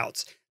link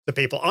out to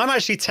people. I'm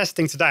actually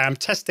testing today. I'm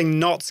testing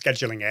not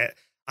scheduling it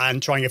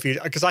and trying a few,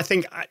 because I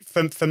think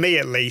for me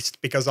at least,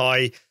 because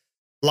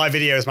live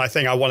video is my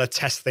thing, I want to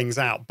test things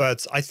out.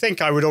 But I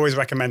think I would always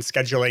recommend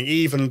scheduling,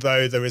 even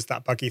though there is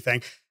that buggy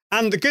thing.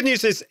 And the good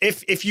news is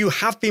if you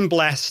have been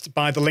blessed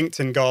by the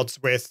LinkedIn gods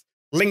with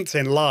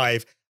LinkedIn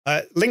Live,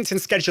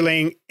 LinkedIn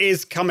scheduling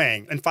is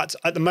coming. In fact,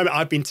 at the moment,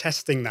 I've been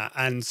testing that.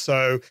 And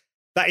so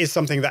that is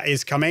something that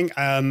is coming.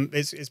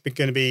 It's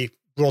going to be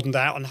broadened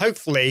out. And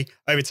hopefully,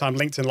 over time,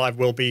 LinkedIn Live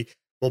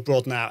will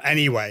broaden out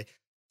anyway.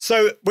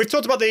 So we've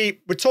talked about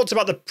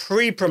the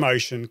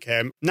pre-promotion,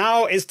 Kim.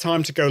 Now it's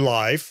time to go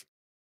live.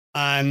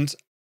 And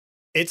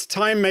it's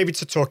time maybe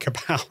to talk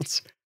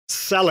about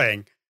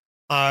selling,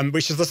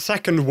 which is the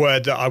second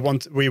word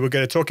that we were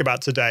going to talk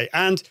about today.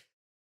 And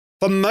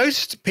for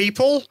most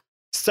people,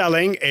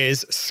 selling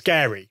is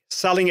scary.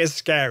 Selling is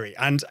scary.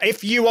 And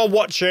if you are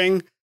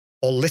watching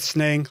or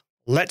listening,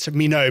 let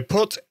me know.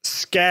 Put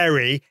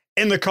scary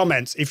in the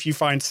comments if you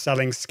find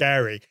selling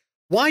scary.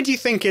 Why do you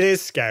think it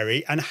is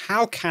scary? And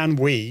how can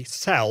we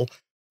sell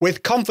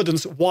with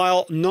confidence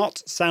while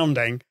not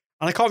sounding,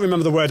 and I can't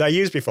remember the word I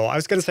used before. I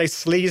was going to say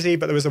sleazy,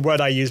 but there was a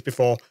word I used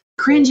before.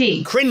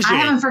 Cringy. Cringy. I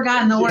haven't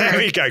forgotten the word. There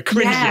we go.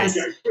 Cringy. Yes,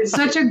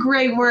 such a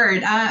great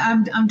word.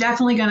 I'm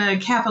definitely going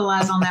to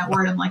capitalize on that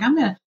word. I'm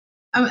gonna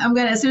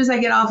as soon as I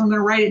get off, I'm going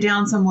to write it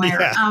down somewhere.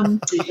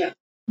 Yeah.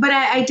 But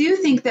I do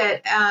think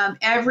that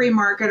every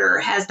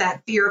marketer has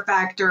that fear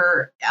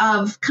factor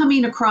of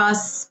coming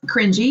across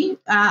cringy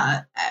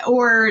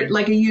or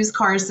like a used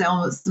car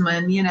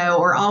salesman,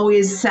 or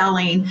always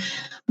selling.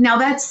 Now,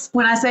 that's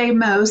when I say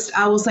most,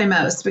 I will say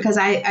most, because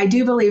I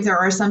do believe there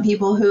are some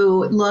people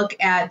who look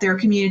at their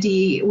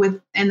community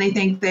and they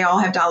think they all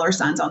have dollar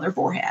signs on their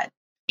forehead.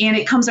 And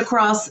it comes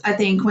across, I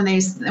think, when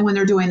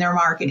they're doing their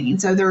marketing.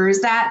 So there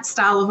is that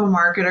style of a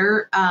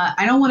marketer.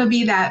 I don't want to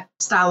be that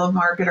style of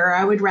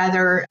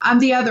marketer. I'm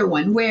the other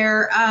one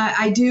where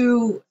I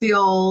do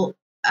feel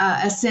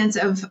a sense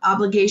of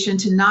obligation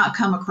to not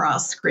come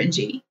across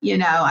cringy.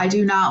 I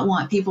do not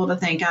want people to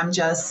think I'm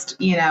just,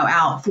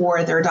 out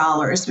for their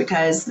dollars,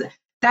 because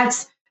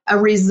that's a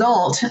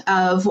result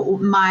of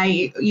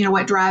my,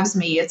 what drives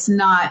me. It's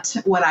not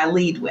what I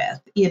lead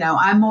with.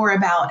 I'm more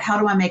about how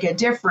do I make a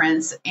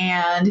difference?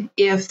 And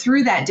if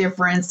through that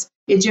difference,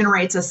 it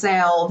generates a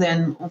sale,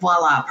 then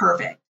voila,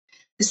 perfect.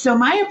 So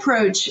my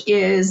approach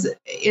is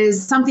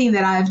something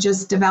that I've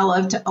just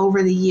developed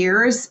over the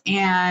years.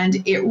 And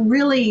it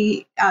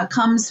really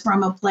comes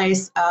from a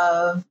place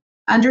of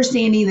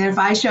understanding that if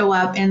I show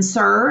up and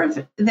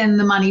serve, then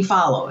the money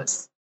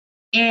follows.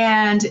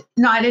 And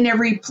not in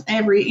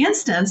every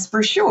instance,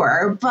 for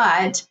sure,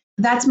 but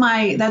that's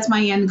my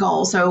end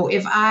goal. So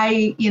if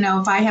I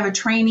have a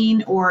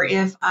training or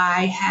if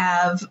I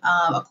have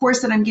a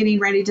course that I'm getting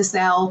ready to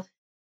sell,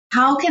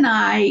 how can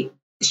I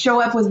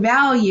show up with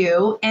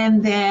value?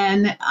 And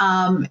then,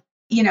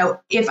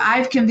 if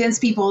I've convinced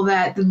people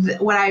that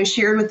what I've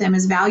shared with them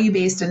is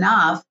value-based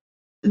enough,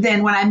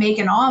 then when I make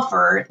an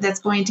offer that's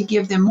going to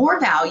give them more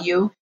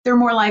value, they're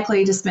more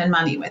likely to spend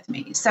money with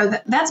me. So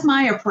that's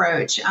my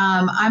approach.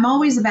 I'm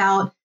always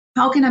about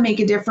how can I make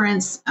a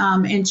difference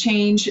and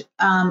change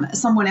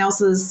someone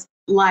else's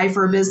life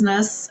or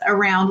business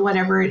around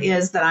whatever it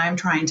is that I'm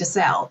trying to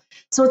sell.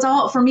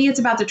 So for me, it's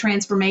about the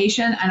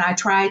transformation. And I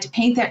try to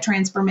paint that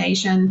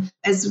transformation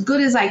as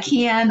good as I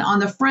can on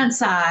the front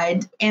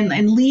side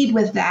and lead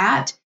with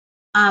that.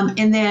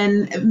 And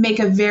then make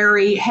a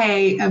very,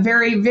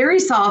 very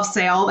soft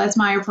sale. That's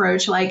my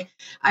approach. Like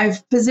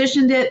I've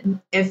positioned it.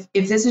 If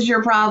this is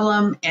your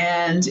problem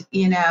and,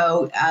 you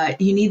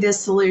need this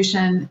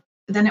solution,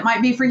 then it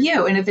might be for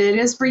you. And if it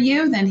is for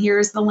you, then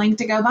here's the link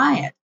to go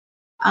buy it.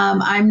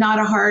 I'm not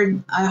a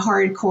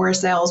hardcore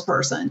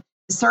salesperson.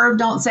 Serve,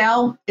 don't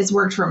sell. It's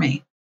worked for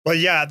me. Well,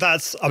 yeah,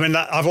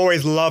 I've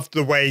always loved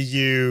the way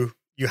you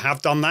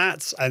have done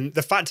that. And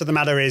the fact of the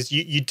matter is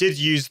you did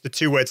use the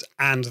two words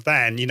and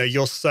then,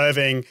 you're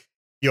serving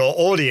your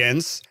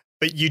audience,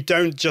 but you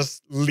don't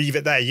just leave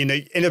it there.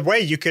 In a way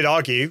you could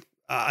argue,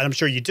 and I'm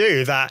sure you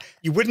do, that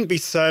you wouldn't be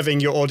serving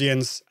your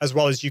audience as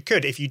well as you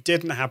could if you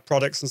didn't have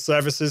products and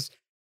services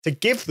to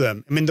give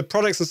them. I mean, the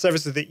products and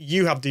services that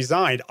you have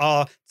designed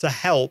are to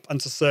help and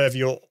to serve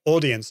your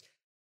audience,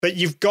 but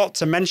you've got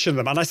to mention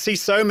them. And I see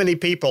so many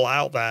people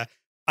out there,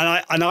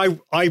 and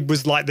I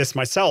was like this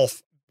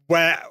myself,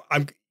 where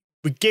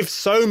we give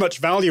so much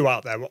value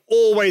out there. We're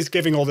always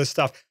giving all this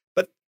stuff,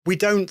 but we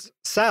don't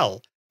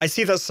sell. I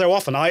see that so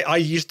often. I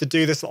used to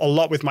do this a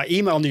lot with my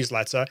email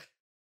newsletter.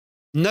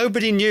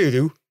 Nobody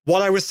knew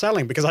what I was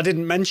selling because I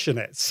didn't mention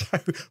it. So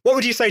what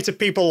would you say to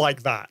people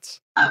like that?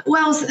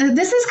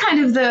 This is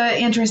kind of the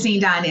interesting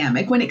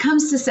dynamic when it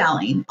comes to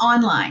selling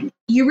online.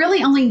 You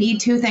really only need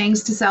two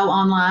things to sell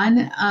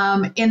online.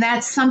 And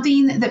that's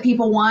something that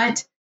people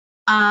want,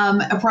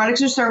 a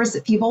product or service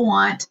that people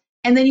want.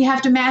 And then you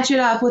have to match it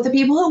up with the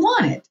people who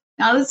want it.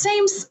 Now, it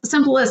seems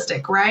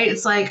simplistic, right?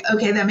 It's like,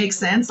 okay, that makes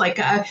sense. Like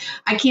I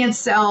can't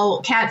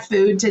sell cat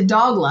food to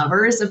dog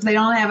lovers. If they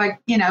don't have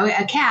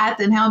a cat,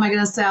 then how am I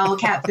going to sell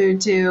cat food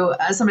to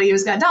somebody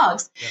who's got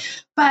dogs? Yeah.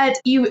 But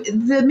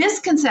the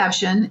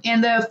misconception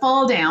and the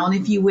fall down,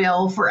 if you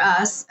will, for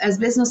us as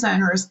business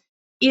owners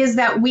is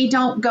that we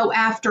don't go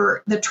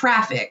after the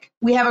traffic.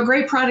 We have a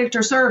great product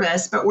or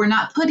service, but we're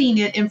not putting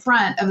it in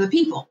front of the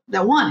people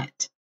that want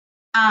it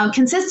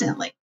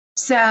consistently.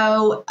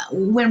 So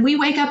when we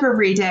wake up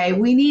every day,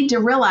 we need to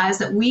realize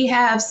that we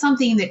have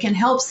something that can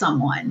help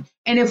someone.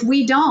 And if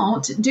we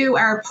don't do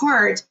our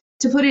part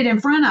to put it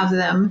in front of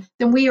them,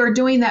 then we are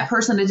doing that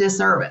person a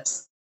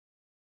disservice.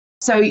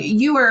 So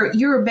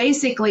you're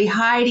basically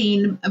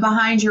hiding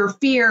behind your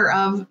fear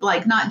of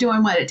like not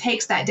doing what it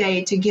takes that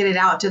day to get it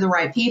out to the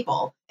right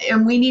people.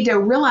 And we need to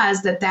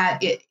realize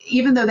that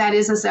even though that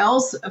is a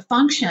sales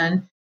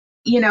function,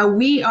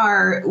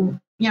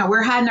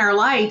 we're hiding our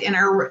light and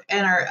our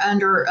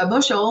under a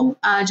bushel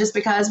just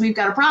because we've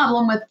got a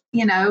problem with,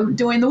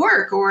 doing the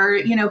work or,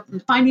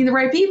 finding the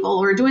right people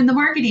or doing the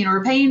marketing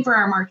or paying for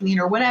our marketing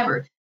or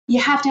whatever.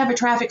 You have to have a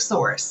traffic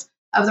source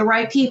of the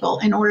right people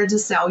in order to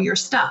sell your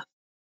stuff.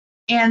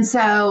 And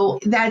so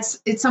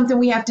it's something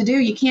we have to do.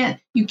 You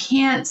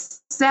can't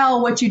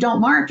sell what you don't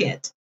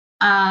market.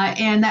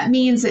 And that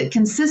means that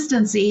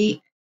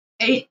consistency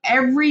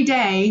every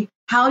day.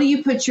 How do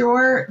you put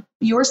your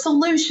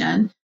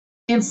solution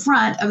in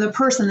front of the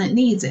person that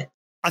needs it?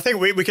 I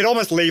think we could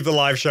almost leave the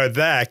live show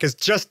there because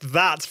just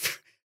that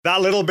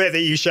little bit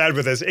that you shared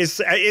with us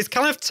is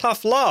kind of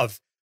tough love.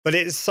 but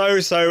it's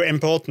so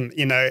important.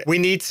 You know, we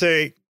need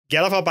to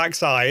get off our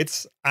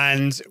backsides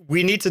and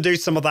we need to do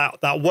some of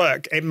that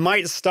work. It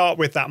might start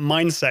with that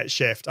mindset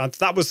shift. And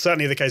that was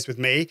certainly the case with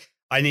me.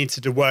 I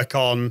needed to work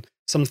on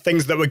some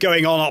things that were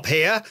going on up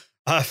here.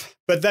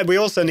 But then we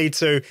also need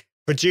to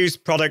produce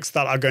products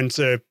that are going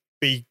to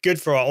be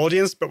good for our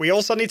audience, but we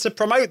also need to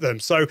promote them.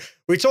 So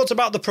we talked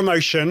about the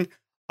promotion.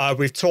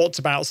 We've talked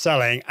about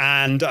selling,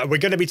 and we're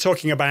going to be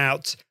talking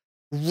about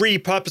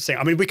repurposing.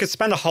 I mean, we could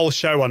spend a whole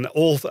show on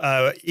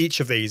each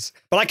of these,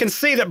 but I can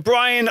see that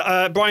Brian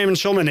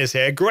Shulman is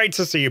here. Great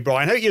to see you,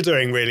 Brian. Hope you're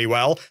doing really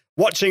well.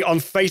 Watching on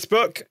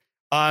Facebook,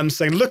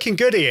 saying, looking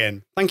good,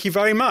 Ian. Thank you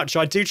very much.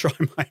 I do try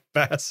my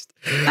best.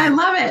 I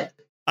love it.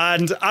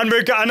 And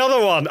we've got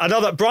another one.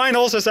 Brian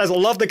also says,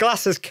 love the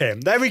glasses,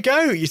 Kim. There we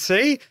go. You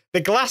see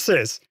the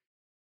glasses.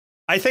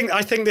 I think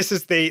this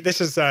is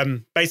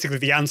basically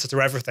the answer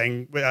to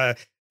everything.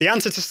 The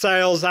answer to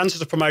sales, answer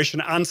to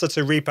promotion, answer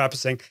to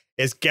repurposing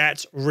is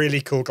get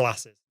really cool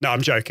glasses. No,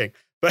 I'm joking.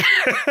 But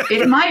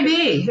it might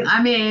be.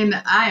 I mean,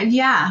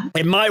 yeah.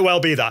 It might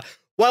well be that.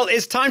 Well,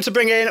 it's time to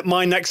bring in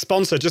my next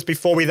sponsor just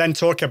before we then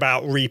talk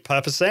about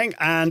repurposing.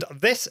 And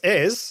this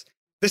is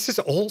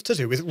all to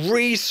do with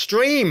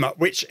Restream,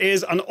 which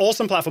is an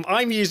awesome platform.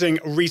 I'm using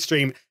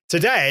Restream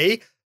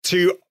today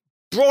to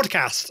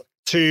broadcast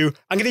to,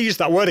 I'm going to use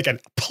that word again,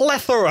 a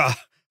plethora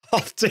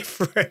of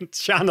different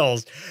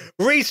channels.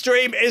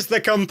 Restream is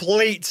the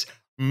complete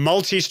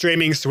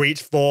multi-streaming suite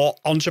for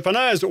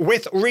entrepreneurs.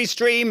 With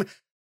Restream,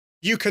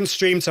 you can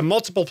stream to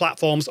multiple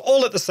platforms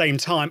all at the same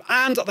time,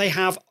 and they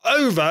have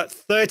over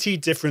 30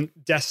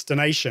 different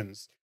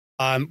destinations,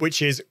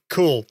 which is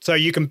cool. So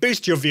you can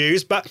boost your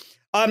views, but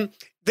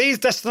these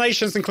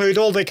destinations include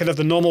all the kind of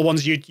the normal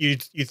ones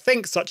you'd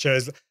think, such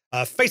as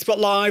Facebook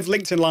Live,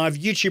 LinkedIn Live,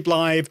 YouTube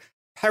Live,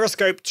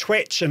 Periscope,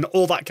 Twitch, and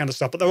all that kind of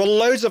stuff. But there are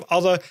loads of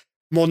other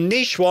more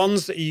niche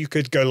ones. You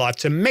could go live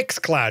to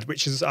Mixcloud,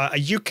 which is a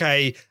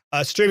UK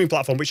streaming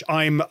platform, which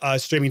I'm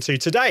streaming to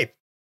today,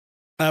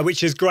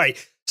 which is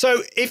great.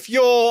 So if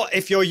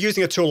you're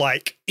using a tool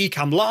like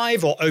Ecamm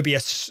Live or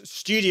OBS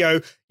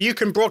Studio, you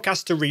can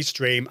broadcast to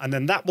Restream, and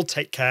then that will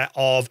take care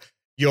of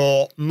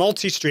your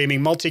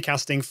multi-streaming,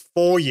 multicasting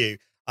for you.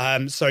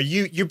 So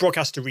you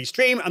broadcast to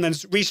Restream, and then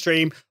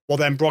Restream will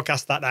then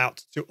broadcast that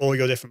out to all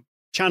your different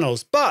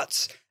channels.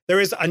 But there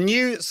is a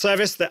new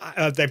service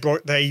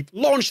that they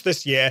launched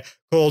this year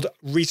called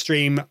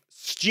Restream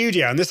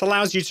Studio, and this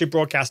allows you to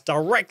broadcast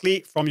directly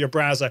from your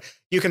browser.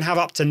 You can have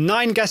up to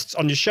 9 guests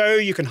on your show.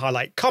 You can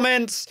highlight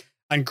comments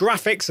and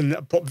graphics and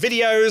put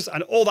videos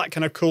and all that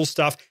kind of cool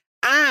stuff.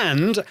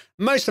 And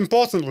most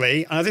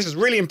importantly, and this is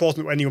really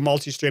important when you're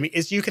multi-streaming,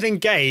 is you can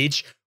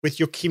engage with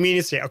your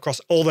community across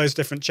all those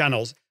different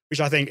channels, which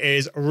I think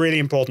is really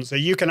important. So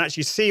you can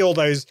actually see all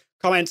those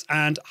comments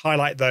and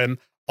highlight them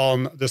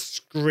on the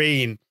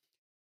screen,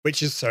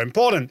 which is so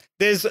important.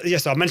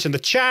 Yes, I mentioned the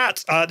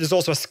chat. There's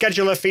also a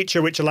scheduler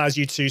feature, which allows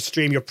you to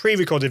stream your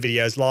pre-recorded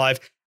videos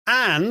live.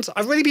 And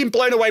I've really been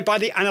blown away by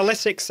the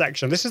analytics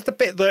section. This is the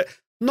bit that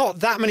not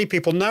that many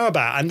people know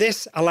about. And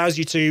this allows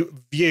you to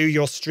view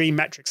your stream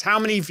metrics, how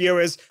many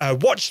viewers,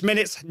 watched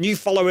minutes, new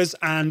followers,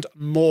 and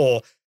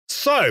more.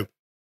 So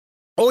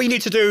all you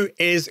need to do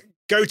is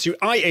go to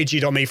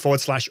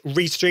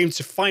iag.me/Restream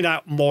to find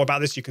out more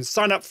about this. You can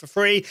sign up for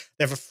free.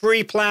 They have a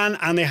free plan,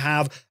 and they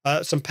have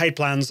some paid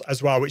plans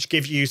as well, which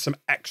give you some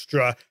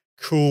extra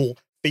cool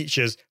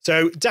features.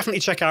 So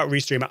definitely check out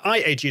Restream at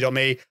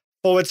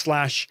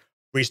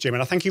iag.me/Restream.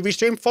 And I thank you,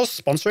 Restream, for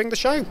sponsoring the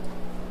show.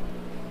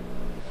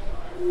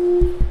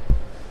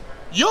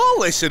 You're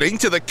listening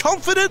to the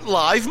Confident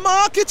Live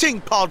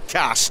Marketing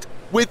Podcast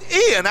with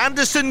Ian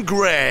Anderson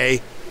Gray.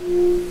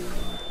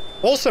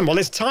 Awesome. Well,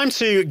 it's time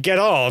to get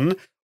on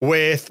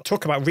with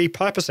talk about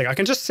repurposing. I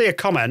can just see a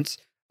comment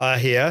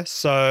here.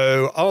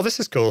 So, this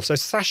is cool. So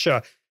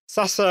Sasha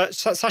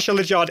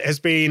Lidjard has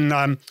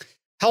been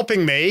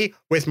helping me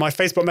with my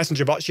Facebook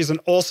Messenger bot. She's an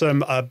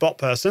awesome bot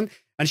person.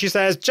 And she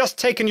says, just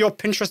taken your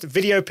Pinterest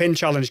video pin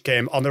challenge,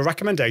 Kim, on the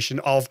recommendation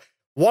of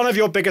one of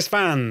your biggest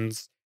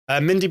fans,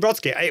 Mindy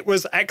Brodsky. It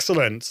was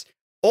excellent.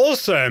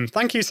 Awesome.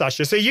 Thank you,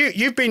 Sasha. So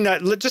you've been,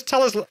 just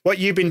tell us what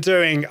you've been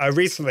doing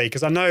recently,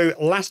 because I know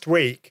last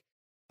week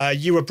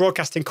you were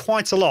broadcasting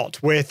quite a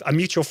lot with a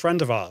mutual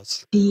friend of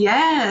ours.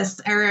 Yes,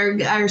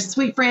 our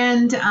sweet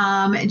friend,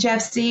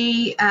 Jeff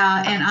C.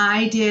 And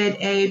I did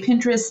a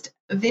Pinterest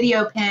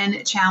video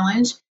pin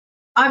challenge.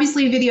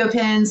 Obviously, video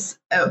pins,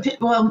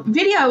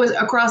 video is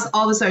across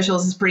all the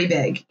socials is pretty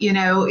big. You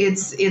know,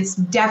 it's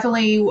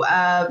definitely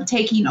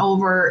taking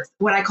over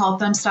what I call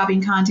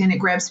thumb-stopping content. It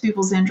grabs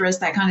people's interest,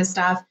 that kind of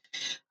stuff.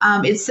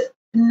 It's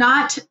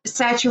not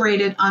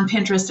saturated on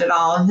Pinterest at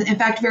all. In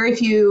fact, very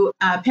few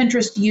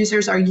Pinterest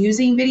users are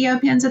using video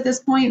pins at this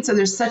point. So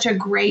there's such a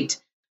great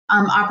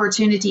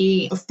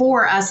opportunity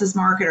for us as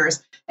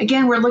marketers.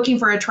 Again, we're looking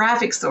for a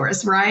traffic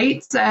source,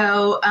 right?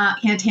 So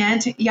hint,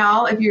 hint,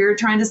 y'all, if you're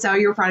trying to sell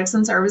your products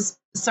and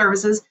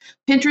services,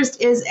 Pinterest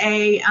is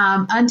a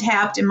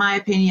untapped, in my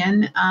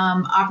opinion,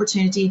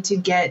 opportunity to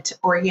get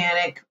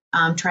organic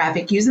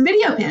traffic using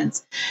video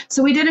pins.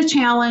 So we did a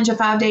challenge, a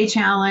 5-day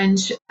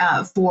challenge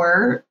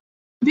for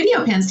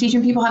video pins,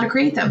 teaching people how to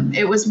create them.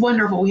 It was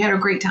wonderful. We had a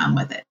great time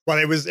with it. Well,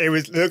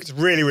 it looked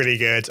really, really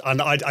good.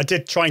 And I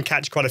did try and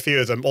catch quite a few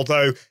of them,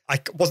 although I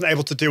wasn't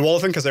able to do all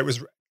of them because it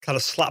was kind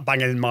of slap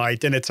banging in my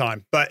dinner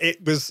time. But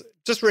it was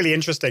just really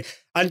interesting.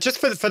 And just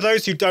for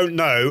those who don't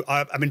know,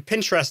 I mean,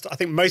 Pinterest, I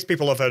think most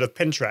people have heard of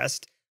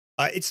Pinterest.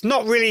 It's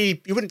not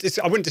really, I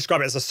wouldn't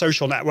describe it as a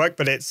social network,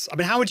 but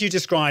how would you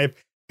describe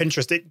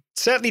Pinterest? It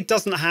certainly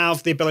doesn't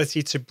have the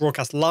ability to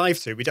broadcast live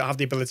to. We don't have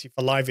the ability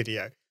for live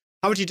video.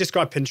 How would you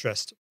describe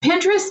Pinterest?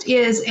 Pinterest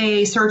is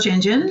a search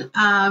engine.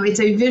 It's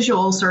a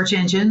visual search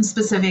engine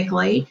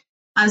specifically.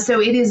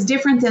 So it is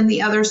different than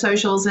the other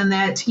socials in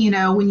that,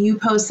 when you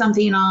post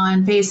something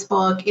on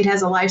Facebook, it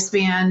has a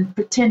lifespan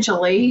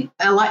potentially.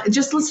 Let's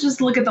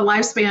just look at the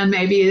lifespan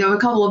maybe of a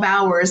couple of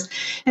hours,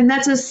 and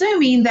that's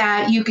assuming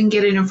that you can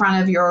get it in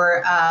front of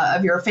your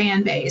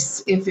fan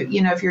base if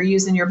you're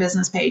using your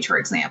business page, for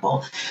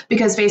example,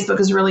 because Facebook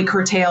has really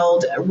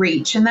curtailed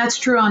reach, and that's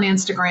true on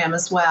Instagram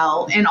as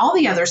well, and all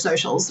the other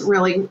socials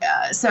really.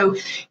 So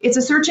it's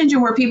a search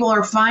engine where people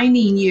are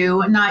finding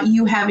you, not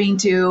you having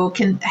to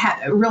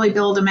really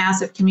build a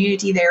massive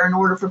community there in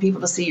order for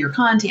people to see your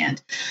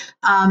content.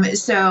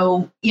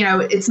 So,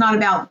 it's not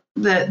about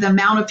the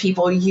amount of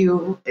people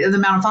the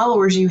amount of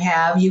followers you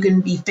have. You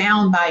can be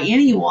found by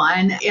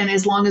anyone. And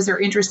as long as they're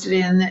interested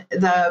in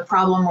the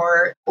problem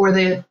or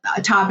the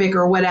topic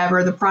or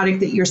whatever, the product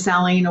that you're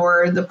selling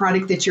or the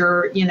product that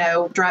you're,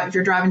 if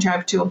you're driving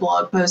traffic to a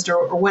blog post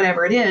or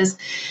whatever it is,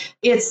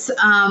 it's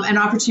an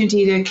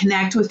opportunity to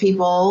connect with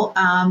people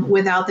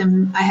without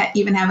them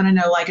even having a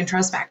know, like, and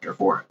trust factor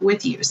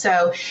with you.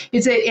 So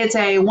it's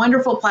a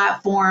wonderful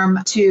platform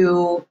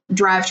to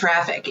drive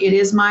traffic. It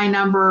is my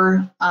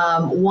number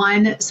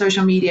one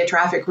social media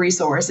traffic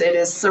resource. It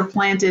has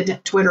supplanted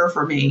Twitter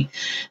for me.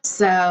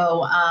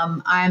 So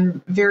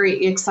I'm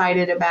very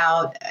excited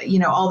about,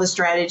 all the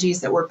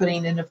strategies that we're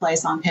putting into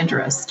place on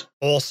Pinterest.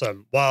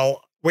 Awesome.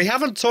 Well, we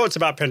haven't talked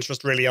about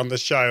Pinterest really on the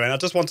show, and I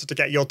just wanted to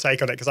get your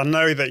take on it because I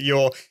know that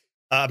you're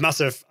a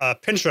massive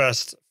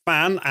Pinterest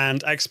fan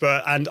and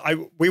expert, and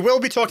we will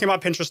be talking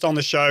about Pinterest on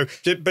the show.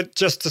 But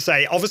just to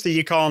say, obviously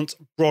you can't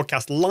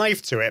broadcast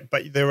live to it,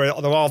 but there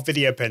are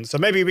video pins. So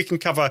maybe we can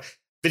cover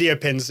video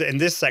pins in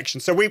this section.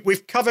 So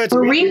we've covered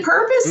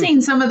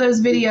repurposing some of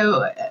those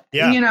video.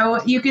 Yeah.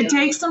 You could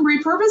take some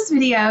repurposed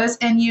videos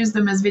and use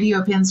them as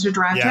video pins to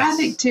drive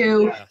traffic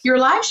to your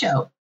live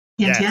show.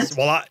 Yes.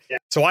 Well,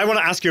 so I want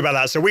to ask you about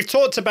that. So we've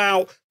talked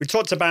about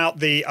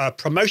the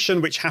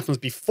promotion, which happens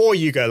before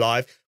you go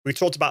live. We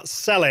talked about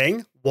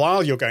selling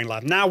while you're going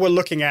live. Now we're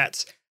looking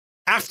at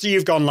after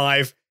you've gone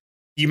live.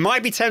 You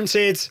might be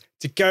tempted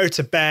to go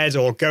to bed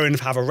or go and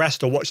have a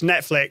rest or watch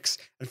Netflix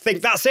and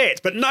think that's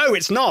it. But no,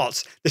 it's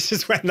not. This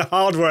is when the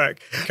hard work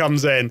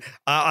comes in.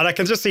 And I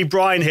can just see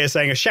Brian here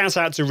saying a shout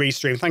out to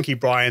Restream. Thank you,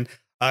 Brian.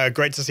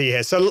 Great to see you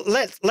here. So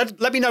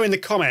let me know in the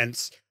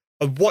comments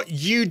of what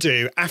you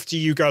do after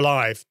you go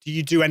live. Do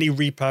you do any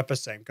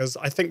repurposing? Because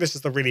I think this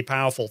is the really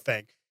powerful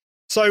thing.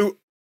 So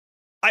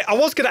I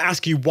was going to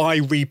ask you why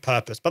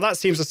repurpose, but that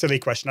seems a silly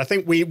question. I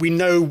think we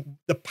know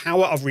the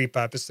power of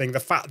repurposing, the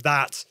fact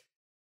that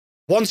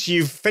once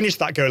you've finished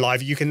that go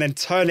live, you can then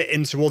turn it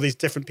into all these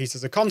different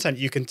pieces of content.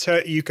 You can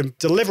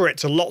deliver it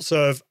to lots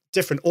of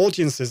different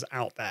audiences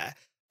out there.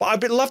 But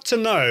I'd love to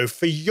know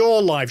for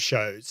your live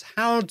shows,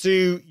 how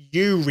do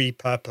you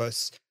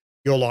repurpose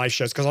your live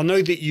shows? Because I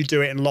know that you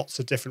do it in lots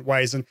of different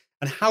ways. And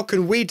how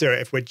can we do it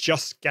if we're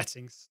just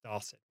getting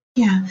started?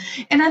 Yeah.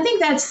 And I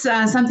think that's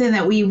something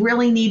that we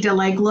really need to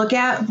look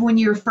at when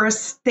you're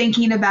first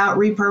thinking about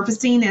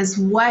repurposing is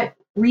what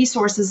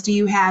resources do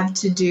you have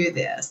to do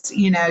this?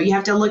 You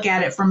have to look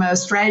at it from a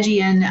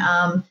strategy and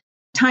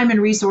time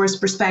and resource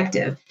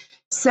perspective.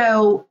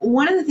 So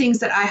one of the things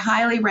that I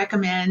highly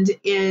recommend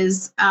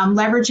is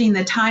leveraging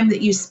the time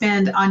that you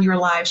spend on your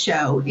live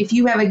show. If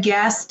you have a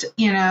guest,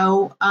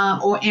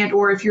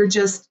 or if you're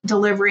just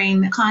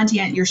delivering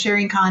content, you're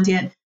sharing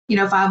content,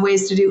 5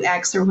 ways to do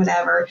X or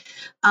whatever.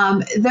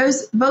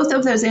 Both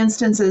of those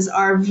instances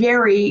are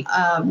very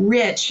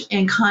rich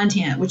in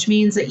content, which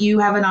means that you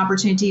have an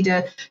opportunity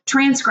to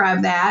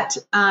transcribe that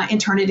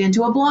and turn it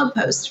into a blog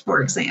post,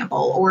 for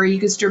example, or you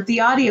could strip the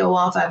audio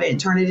off of it and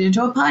turn it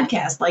into a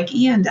podcast like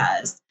Ian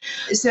does.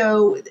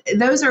 So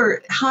those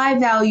are high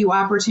value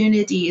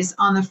opportunities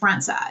on the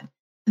front side.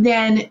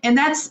 And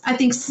that's, I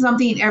think,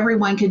 something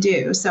everyone could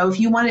do. So if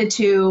you wanted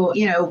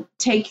to,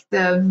 take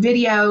the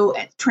video,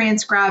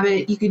 transcribe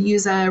it, you could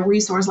use a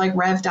resource like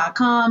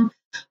rev.com.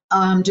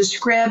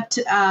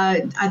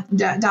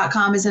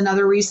 Descript.com is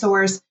another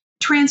resource.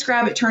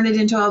 Transcribe it, turn it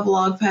into a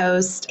blog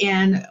post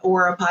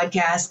or a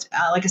podcast.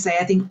 Like I say,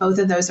 I think both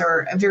of those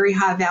are very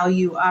high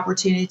value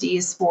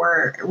opportunities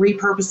for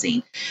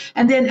repurposing.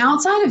 And then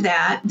outside of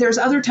that, there's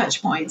other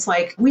touch points.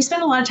 Like we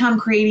spend a lot of time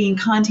creating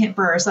content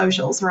for our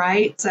socials,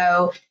 right?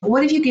 So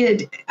what if you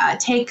could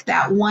take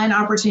that one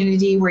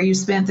opportunity where you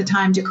spent the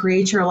time to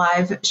create your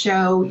live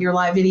show, your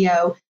live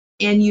video,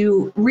 and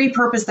you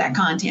repurpose that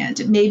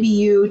content. Maybe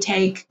you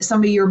take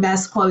some of your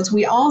best quotes.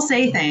 We all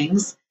say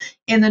things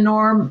in the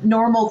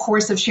normal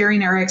course of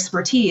sharing our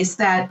expertise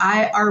that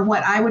are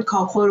what I would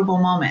call quotable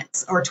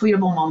moments or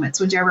tweetable moments,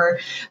 whichever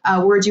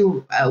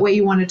way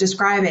you want to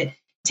describe it.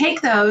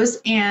 Take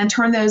those and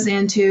turn those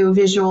into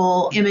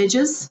visual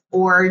images,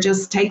 or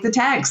just take the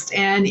text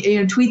and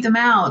tweet them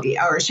out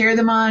or share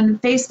them on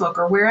Facebook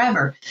or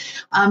wherever.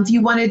 If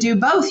you want to do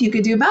both, you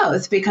could do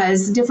both,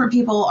 because different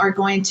people are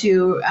going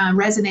to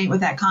resonate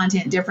with that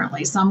content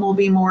differently. Some will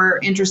be more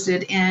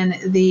interested in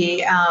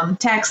the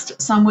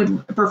text. Some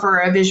would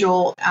prefer a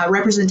visual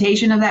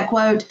representation of that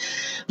quote.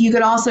 You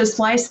could also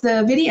splice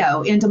the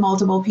video into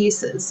multiple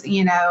pieces.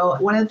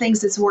 One of the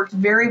things that's worked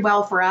very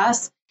well for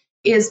us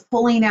is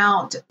pulling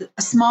out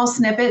small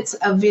snippets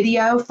of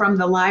video from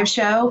the live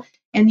show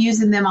and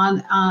using them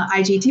on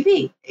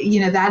IGTV.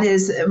 That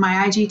is,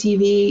 my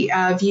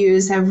IGTV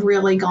views have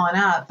really gone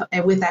up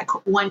with that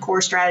one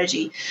core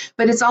strategy.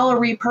 But it's all a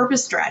repurposed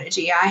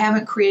strategy. I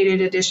haven't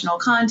created additional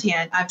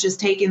content. I've just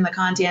taken the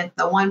content,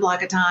 the one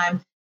block at a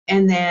time,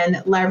 and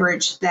then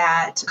leveraged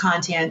that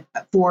content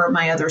for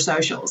my other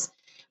socials.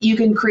 You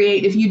can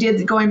create, if you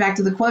did, going back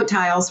to the quote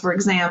tiles, for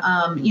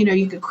example,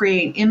 you could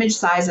create image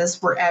sizes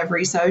for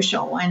every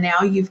social. And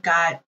now you've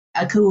got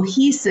a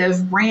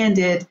cohesive,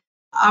 branded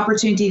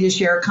opportunity to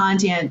share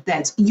content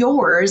that's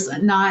yours,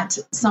 not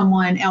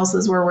someone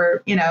else's,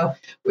 where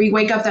we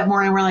wake up that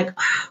morning and we're like,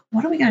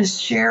 what are we going to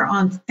share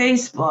on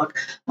Facebook?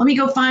 Let me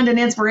go find an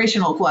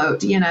inspirational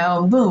quote,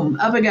 boom,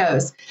 up it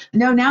goes.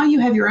 No, now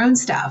you have your own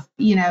stuff,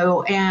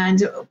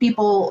 and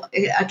people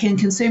can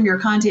consume your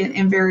content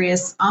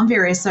on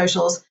various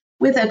socials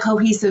with a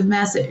cohesive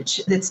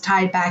message that's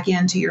tied back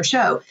into your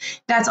show.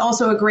 That's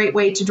also a great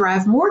way to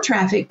drive more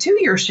traffic to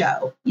your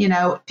show.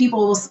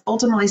 People will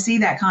ultimately see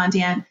that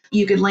content.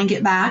 You could link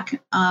it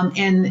back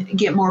and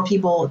get more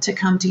people to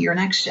come to your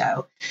next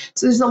show.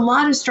 So there's a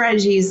lot of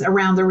strategies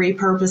around the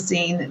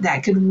repurposing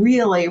that could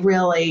really,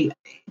 really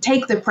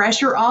take the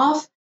pressure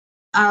off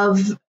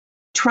of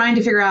trying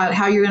to figure out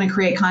how you're going to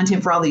create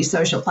content for all these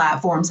social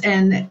platforms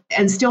and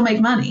still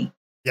make money.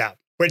 Yeah,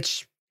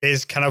 which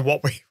is kind of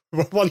what we're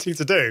wanting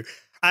to do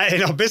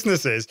in our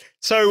businesses.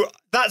 So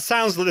that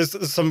sounds like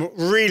there's some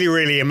really,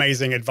 really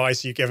amazing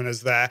advice you've given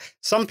us there.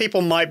 Some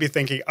people might be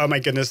thinking, oh my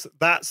goodness,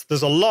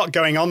 there's a lot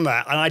going on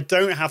there, and I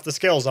don't have the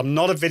skills. I'm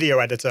not a video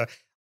editor.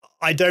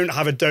 I don't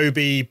have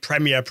Adobe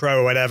Premiere Pro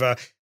or whatever.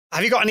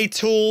 Have you got any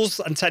tools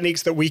and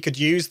techniques that we could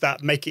use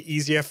that make it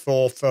easier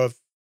for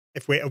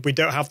if we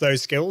don't have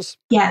those skills?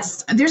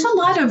 Yes, there's a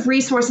lot of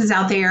resources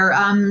out there,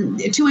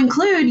 to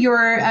include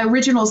your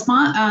original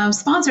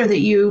sponsor that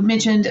you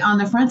mentioned on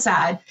the front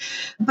side.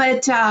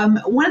 But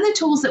one of the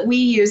tools that we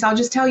use, I'll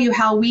just tell you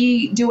how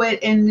we do it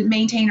and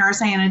maintain our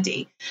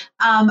sanity.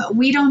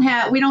 We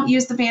don't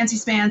use the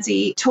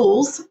fancy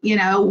tools.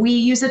 We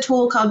use a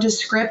tool called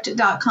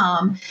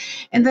Descript.com.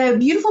 And the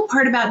beautiful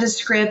part about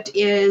Descript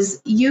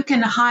is you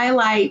can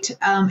highlight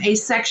a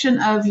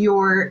section of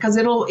because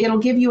it'll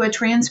give you a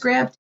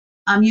transcript.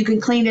 You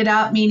can clean it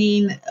up,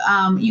 meaning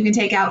you can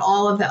take out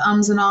all of the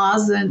ums and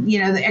ahs and,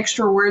 the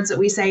extra words that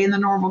we say in the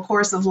normal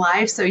course of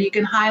life. So you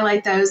can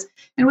highlight those.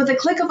 And with a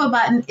click of a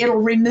button,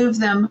 it'll remove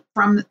them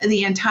from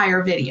the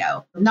entire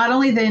video. Not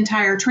only the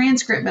entire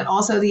transcript, but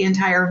also the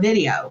entire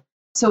video.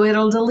 So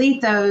it'll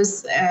delete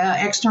those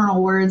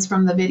external words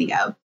from the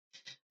video.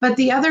 But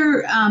the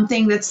other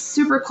thing that's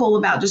super cool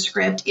about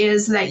Descript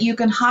is that you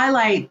can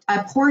highlight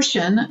a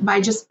portion by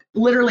just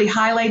literally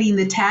highlighting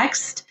the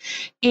text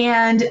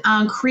and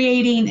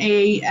creating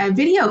a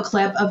video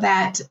clip of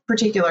that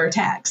particular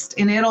text.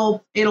 And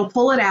it'll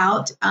pull it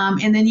out,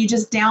 and then you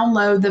just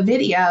download the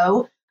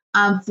video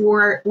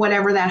for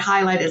whatever that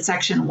highlighted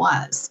section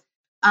was.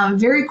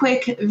 Very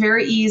quick,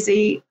 very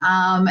easy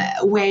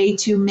way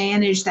to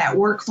manage that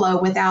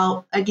workflow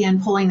without, again,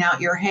 pulling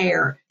out your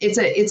hair. It's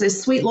a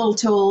sweet little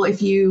tool.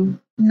 If you've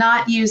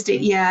not used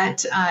it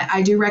yet,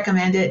 I do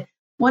recommend it.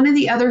 One of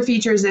the other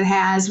features it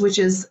has, which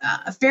is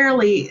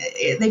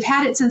they've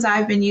had it since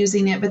I've been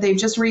using it, but they've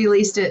just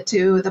released it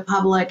to the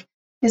public,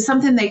 is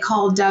something they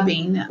call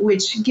dubbing,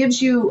 which gives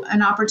you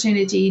an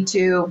opportunity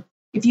to,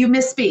 if you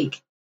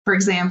misspeak, for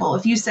example,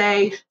 if you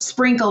say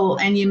sprinkle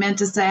and you meant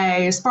to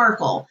say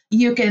sparkle,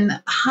 you can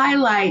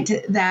highlight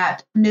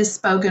that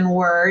misspoken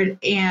word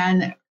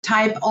and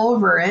type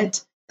over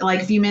it. Like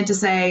if you meant to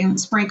say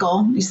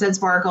sprinkle, you said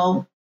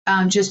sparkle,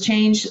 just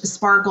change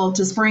sparkle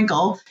to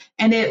sprinkle,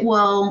 and it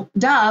will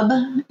dub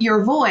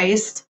your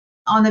voice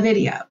on the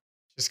video.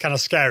 It's kind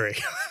of scary.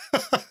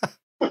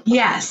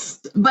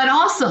 Yes, but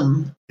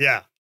awesome.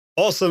 Yeah.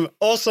 Awesome,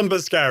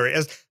 but scary.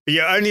 But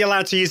you're only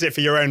allowed to use it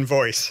for your own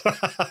voice.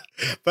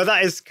 But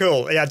that is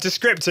cool. Yeah,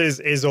 Descript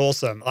is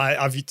awesome.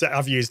 I've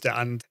used it,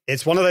 and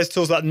it's one of those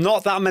tools that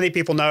not that many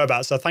people know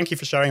about. So thank you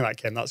for sharing that,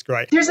 Kim. That's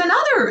great. There's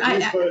another.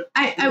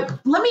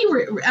 Let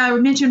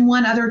me mention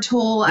one other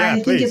tool. Yeah,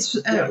 I think it's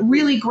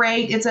really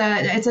great. It's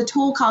a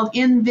tool called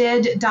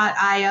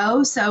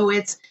Invid.io. So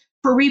it's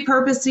for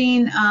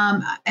repurposing.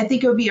 I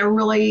think it would be a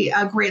really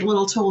great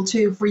little tool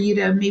too for you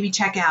to maybe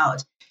check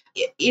out.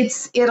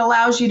 it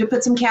allows you to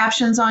put some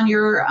captions on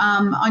your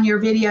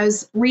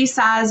videos,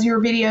 resize your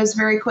videos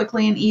very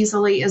quickly and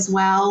easily as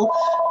well.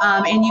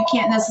 And you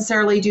can't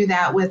necessarily do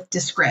that with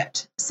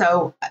Descript.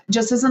 So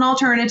just as an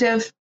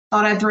alternative,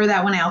 thought I'd throw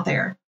that one out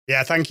there.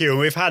 Yeah, thank you.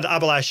 We've had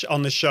Abhilash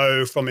on the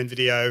show from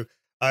InVideo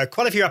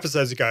quite a few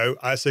episodes ago,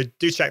 so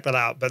do check that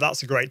out. But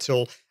that's a great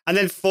tool. And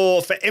then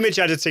for image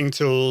editing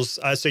tools,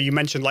 so you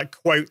mentioned like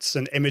quotes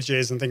and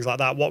images and things like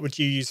that. What would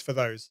you use for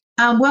those?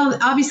 Well,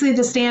 obviously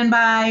the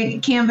Standby,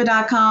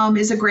 Canva.com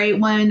is a great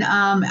one.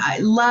 I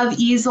love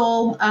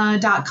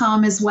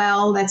Easel.com as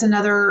well. That's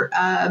another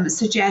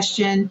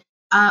suggestion.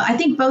 I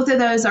think both of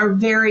those are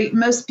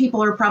most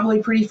people are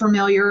probably pretty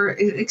familiar,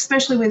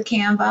 especially with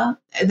Canva.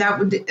 That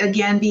would,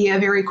 again, be a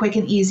very quick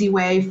and easy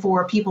way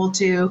for people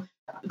to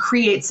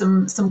create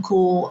some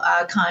cool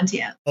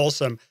content.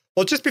 Awesome.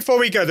 Well, just before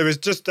we go, there was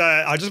just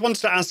I just wanted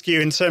to ask you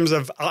in terms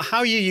of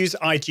how you use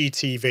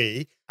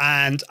IGTV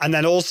and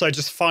then also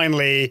just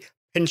finally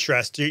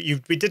Pinterest.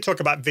 We did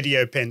talk about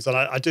video pins, and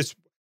I just,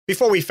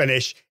 before we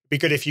finish, it'd be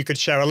good if you could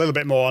share a little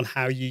bit more on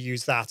how you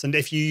use that and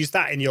if you use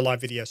that in your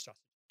live video strategy.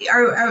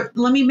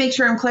 Let me make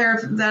sure I'm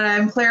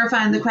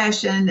clarifying the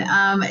question.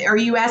 Are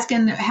you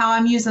asking how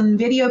I'm using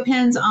video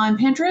pins on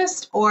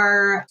Pinterest,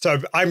 or? So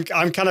I'm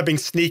kind of being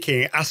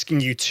sneaking,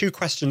 asking you two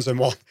questions in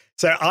one.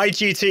 So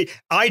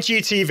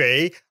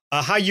IGTV,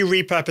 how you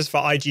repurpose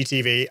for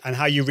IGTV and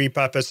how you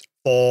repurpose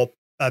for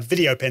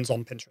video pins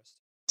on Pinterest.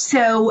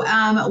 So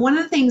one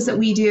of the things that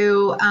we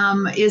do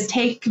is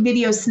take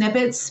video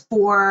snippets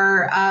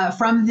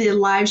from the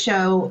live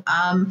show,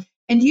 and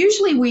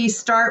usually we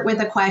start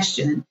with a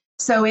question.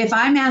 So if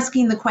I'm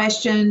asking the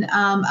question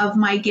of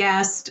my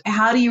guest,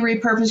 how do you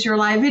repurpose your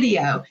live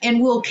video?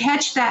 And we'll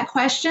catch that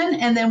question,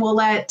 and then we'll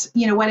let,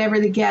 whatever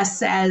the guest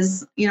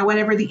says,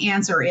 whatever the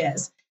answer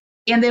is.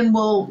 And then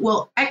we'll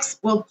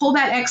pull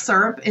that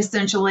excerpt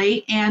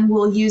essentially, and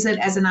we'll use it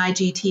as an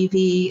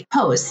IGTV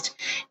post.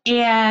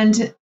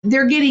 And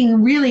they're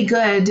getting really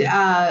good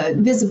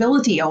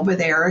visibility over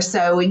there.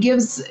 So it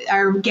gives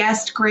our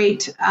guest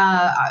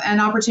an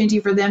opportunity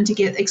for them to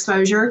get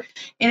exposure.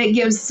 And it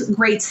gives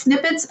great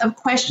snippets of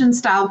question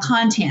style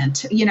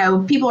content.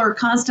 People are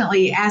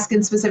constantly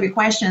asking specific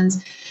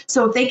questions.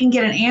 So if they can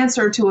get an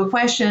answer to a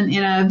question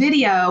in a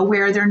video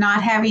where they're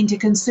not having to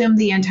consume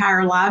the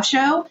entire live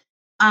show,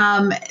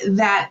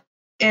 that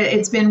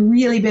it's been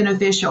really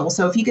beneficial.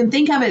 So if you can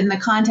think of it in the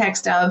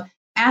context of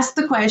ask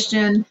the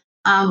question,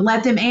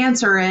 let them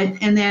answer it,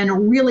 and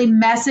then really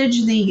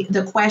message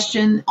the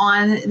question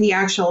on the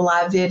actual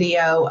live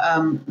video,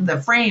 the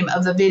frame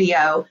of the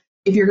video,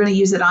 if you're going to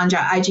use it on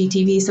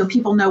IGTV, so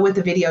people know what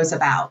the video is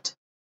about.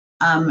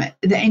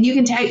 And you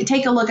can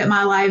take a look at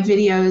my live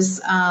videos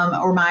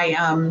or my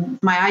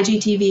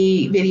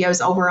IGTV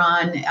videos over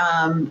on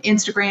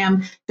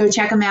Instagram. Go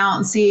check them out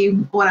and see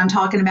what I'm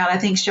talking about. I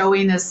think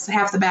showing is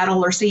half the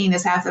battle, or seeing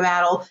is half the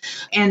battle.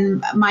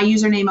 And my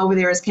username over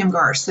there is Kim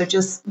Garst. So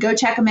just go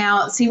check them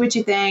out, see what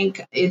you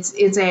think. It's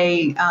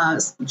a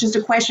just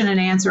a question and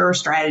answer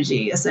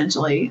strategy,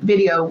 essentially,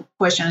 video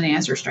question and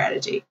answer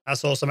strategy.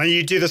 That's awesome. And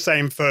you do the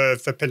same for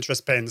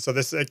Pinterest pins. So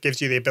this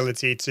gives you the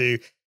ability to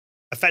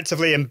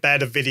effectively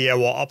embed a video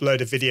or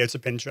upload a video to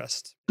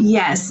Pinterest.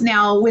 Yes.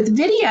 Now with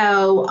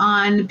video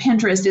on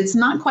Pinterest, it's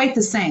not quite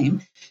the same,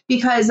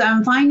 because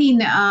I'm finding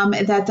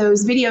that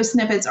those video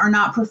snippets are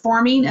not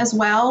performing as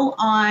well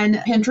on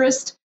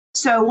Pinterest.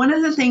 So one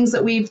of the things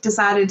that we've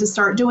decided to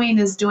start doing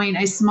is doing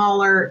a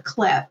smaller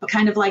clip,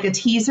 kind of like a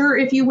teaser,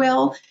 if you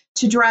will,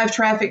 to drive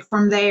traffic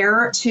from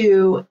there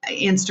to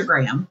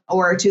Instagram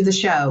or to the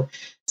show.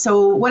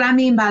 So what I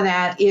mean by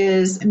that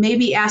is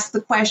maybe ask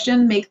the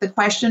question, make the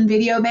question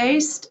video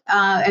based,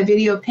 a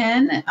video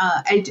pin.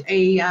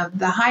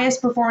 The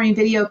highest performing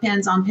video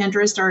pins on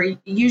Pinterest are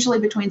usually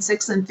between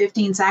 6 and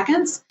 15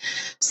 seconds.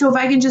 So if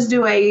I can just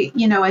do a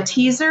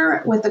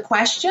teaser with the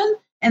question,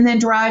 and then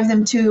drive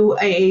them to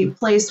a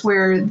place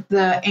where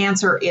the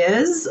answer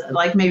is,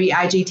 like maybe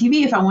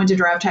IGTV if I wanted to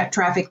drive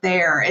traffic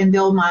there, and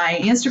build my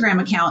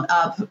Instagram account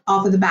up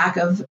off of the back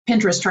of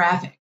Pinterest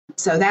traffic.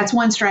 So that's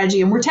one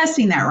strategy, and we're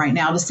testing that right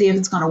now to see if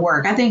it's going to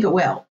work. I think it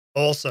will.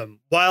 Awesome.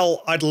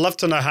 Well, I'd love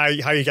to know how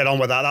you get on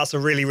with that. That's a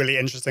really, really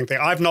interesting thing.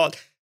 I've not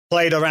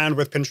played around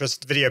with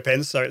Pinterest video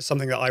pins, so it's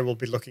something that I will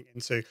be looking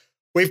into.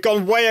 We've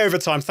gone way over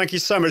time. Thank you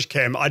so much,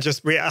 Kim. I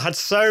had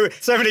so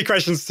many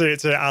questions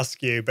to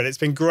ask you, but it's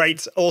been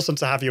great. Awesome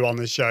to have you on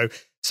this show.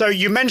 So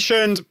you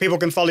mentioned people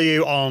can follow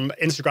you on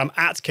Instagram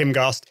at Kim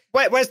Garst.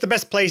 Where's the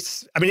best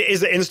place? I mean,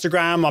 is it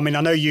Instagram? I mean,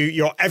 I know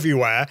you're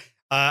everywhere.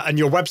 And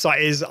your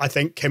website is, I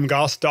think,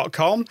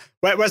 kimgarst.com.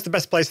 Where's the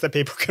best place that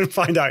people can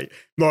find out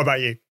more about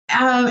you?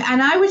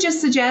 And I would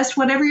just suggest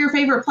whatever your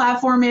favorite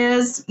platform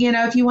is,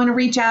 if you want to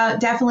reach out,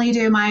 definitely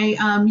do. My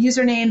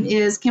username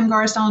is Kim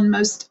Garst on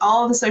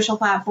all of the social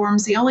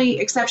platforms. The only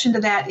exception to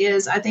that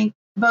is, I think,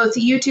 both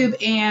YouTube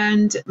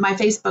and my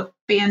Facebook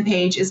fan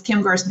page is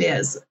Kim Garst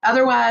Biz.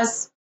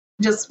 Otherwise,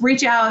 just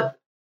reach out,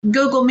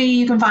 Google me,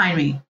 you can find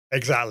me.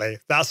 Exactly.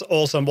 That's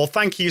awesome. Well,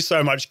 thank you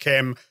so much,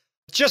 Kim.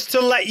 Just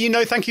to let you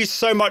know, thank you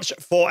so much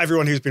for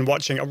everyone who's been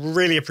watching. I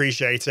really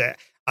appreciate it.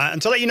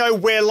 And to let you know,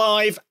 we're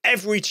live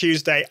every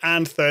Tuesday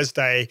and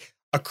Thursday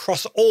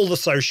across all the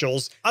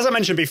socials. As I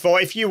mentioned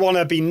before, if you want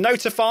to be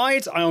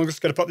notified, I'm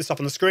just going to put this up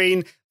on the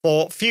screen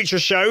for future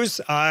shows.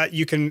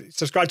 You can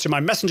subscribe to my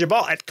messenger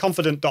bot at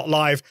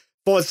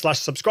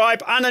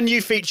confident.live/subscribe, and a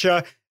new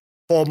feature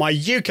for my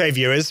UK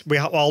viewers.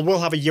 We'll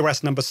have a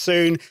US number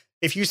soon.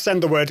 If you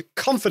send the word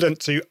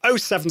confident to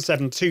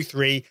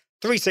 07723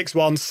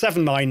 361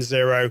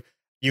 790,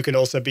 you can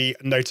also be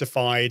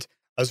notified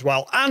as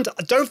well. And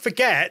don't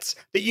forget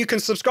that you can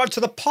subscribe to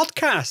the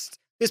podcast.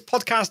 This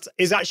podcast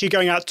is actually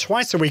going out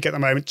twice a week at the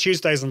moment,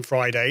 Tuesdays and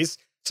Fridays.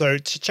 So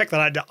check that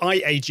out at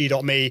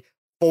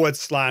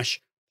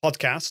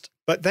iag.me/podcast.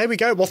 But there we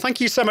go. Well, thank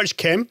you so much,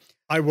 Kim.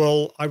 I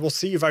will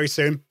see you very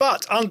soon.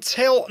 But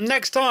until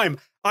next time,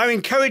 I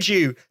encourage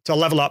you to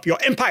level up your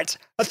impact,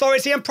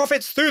 authority, and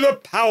profits through the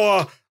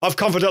power of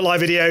Confident Live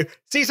Video.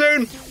 See you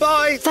soon.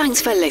 Bye. Thanks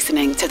for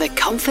listening to the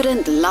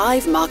Confident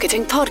Live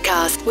Marketing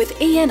Podcast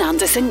with Ian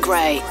Anderson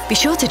Gray. Be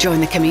sure to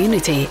join the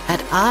community at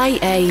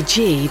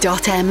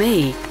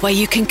iag.me, where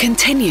you can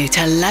continue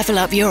to level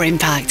up your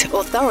impact,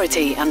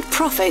 authority, and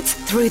profits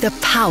through the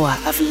power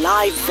of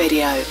live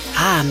video.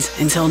 And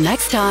until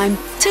next time,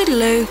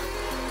 toodaloo.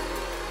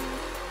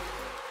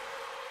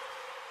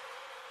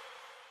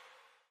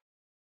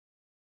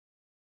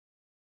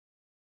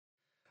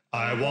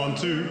 I want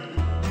to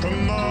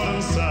promote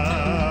and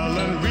sell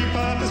and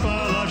repurpose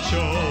my live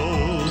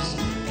shows.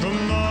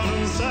 Promote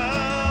and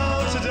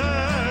sell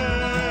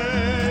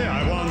today.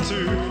 I want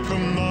to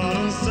promote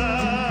and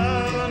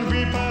sell and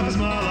repurpose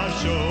my live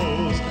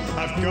shows.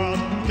 I've got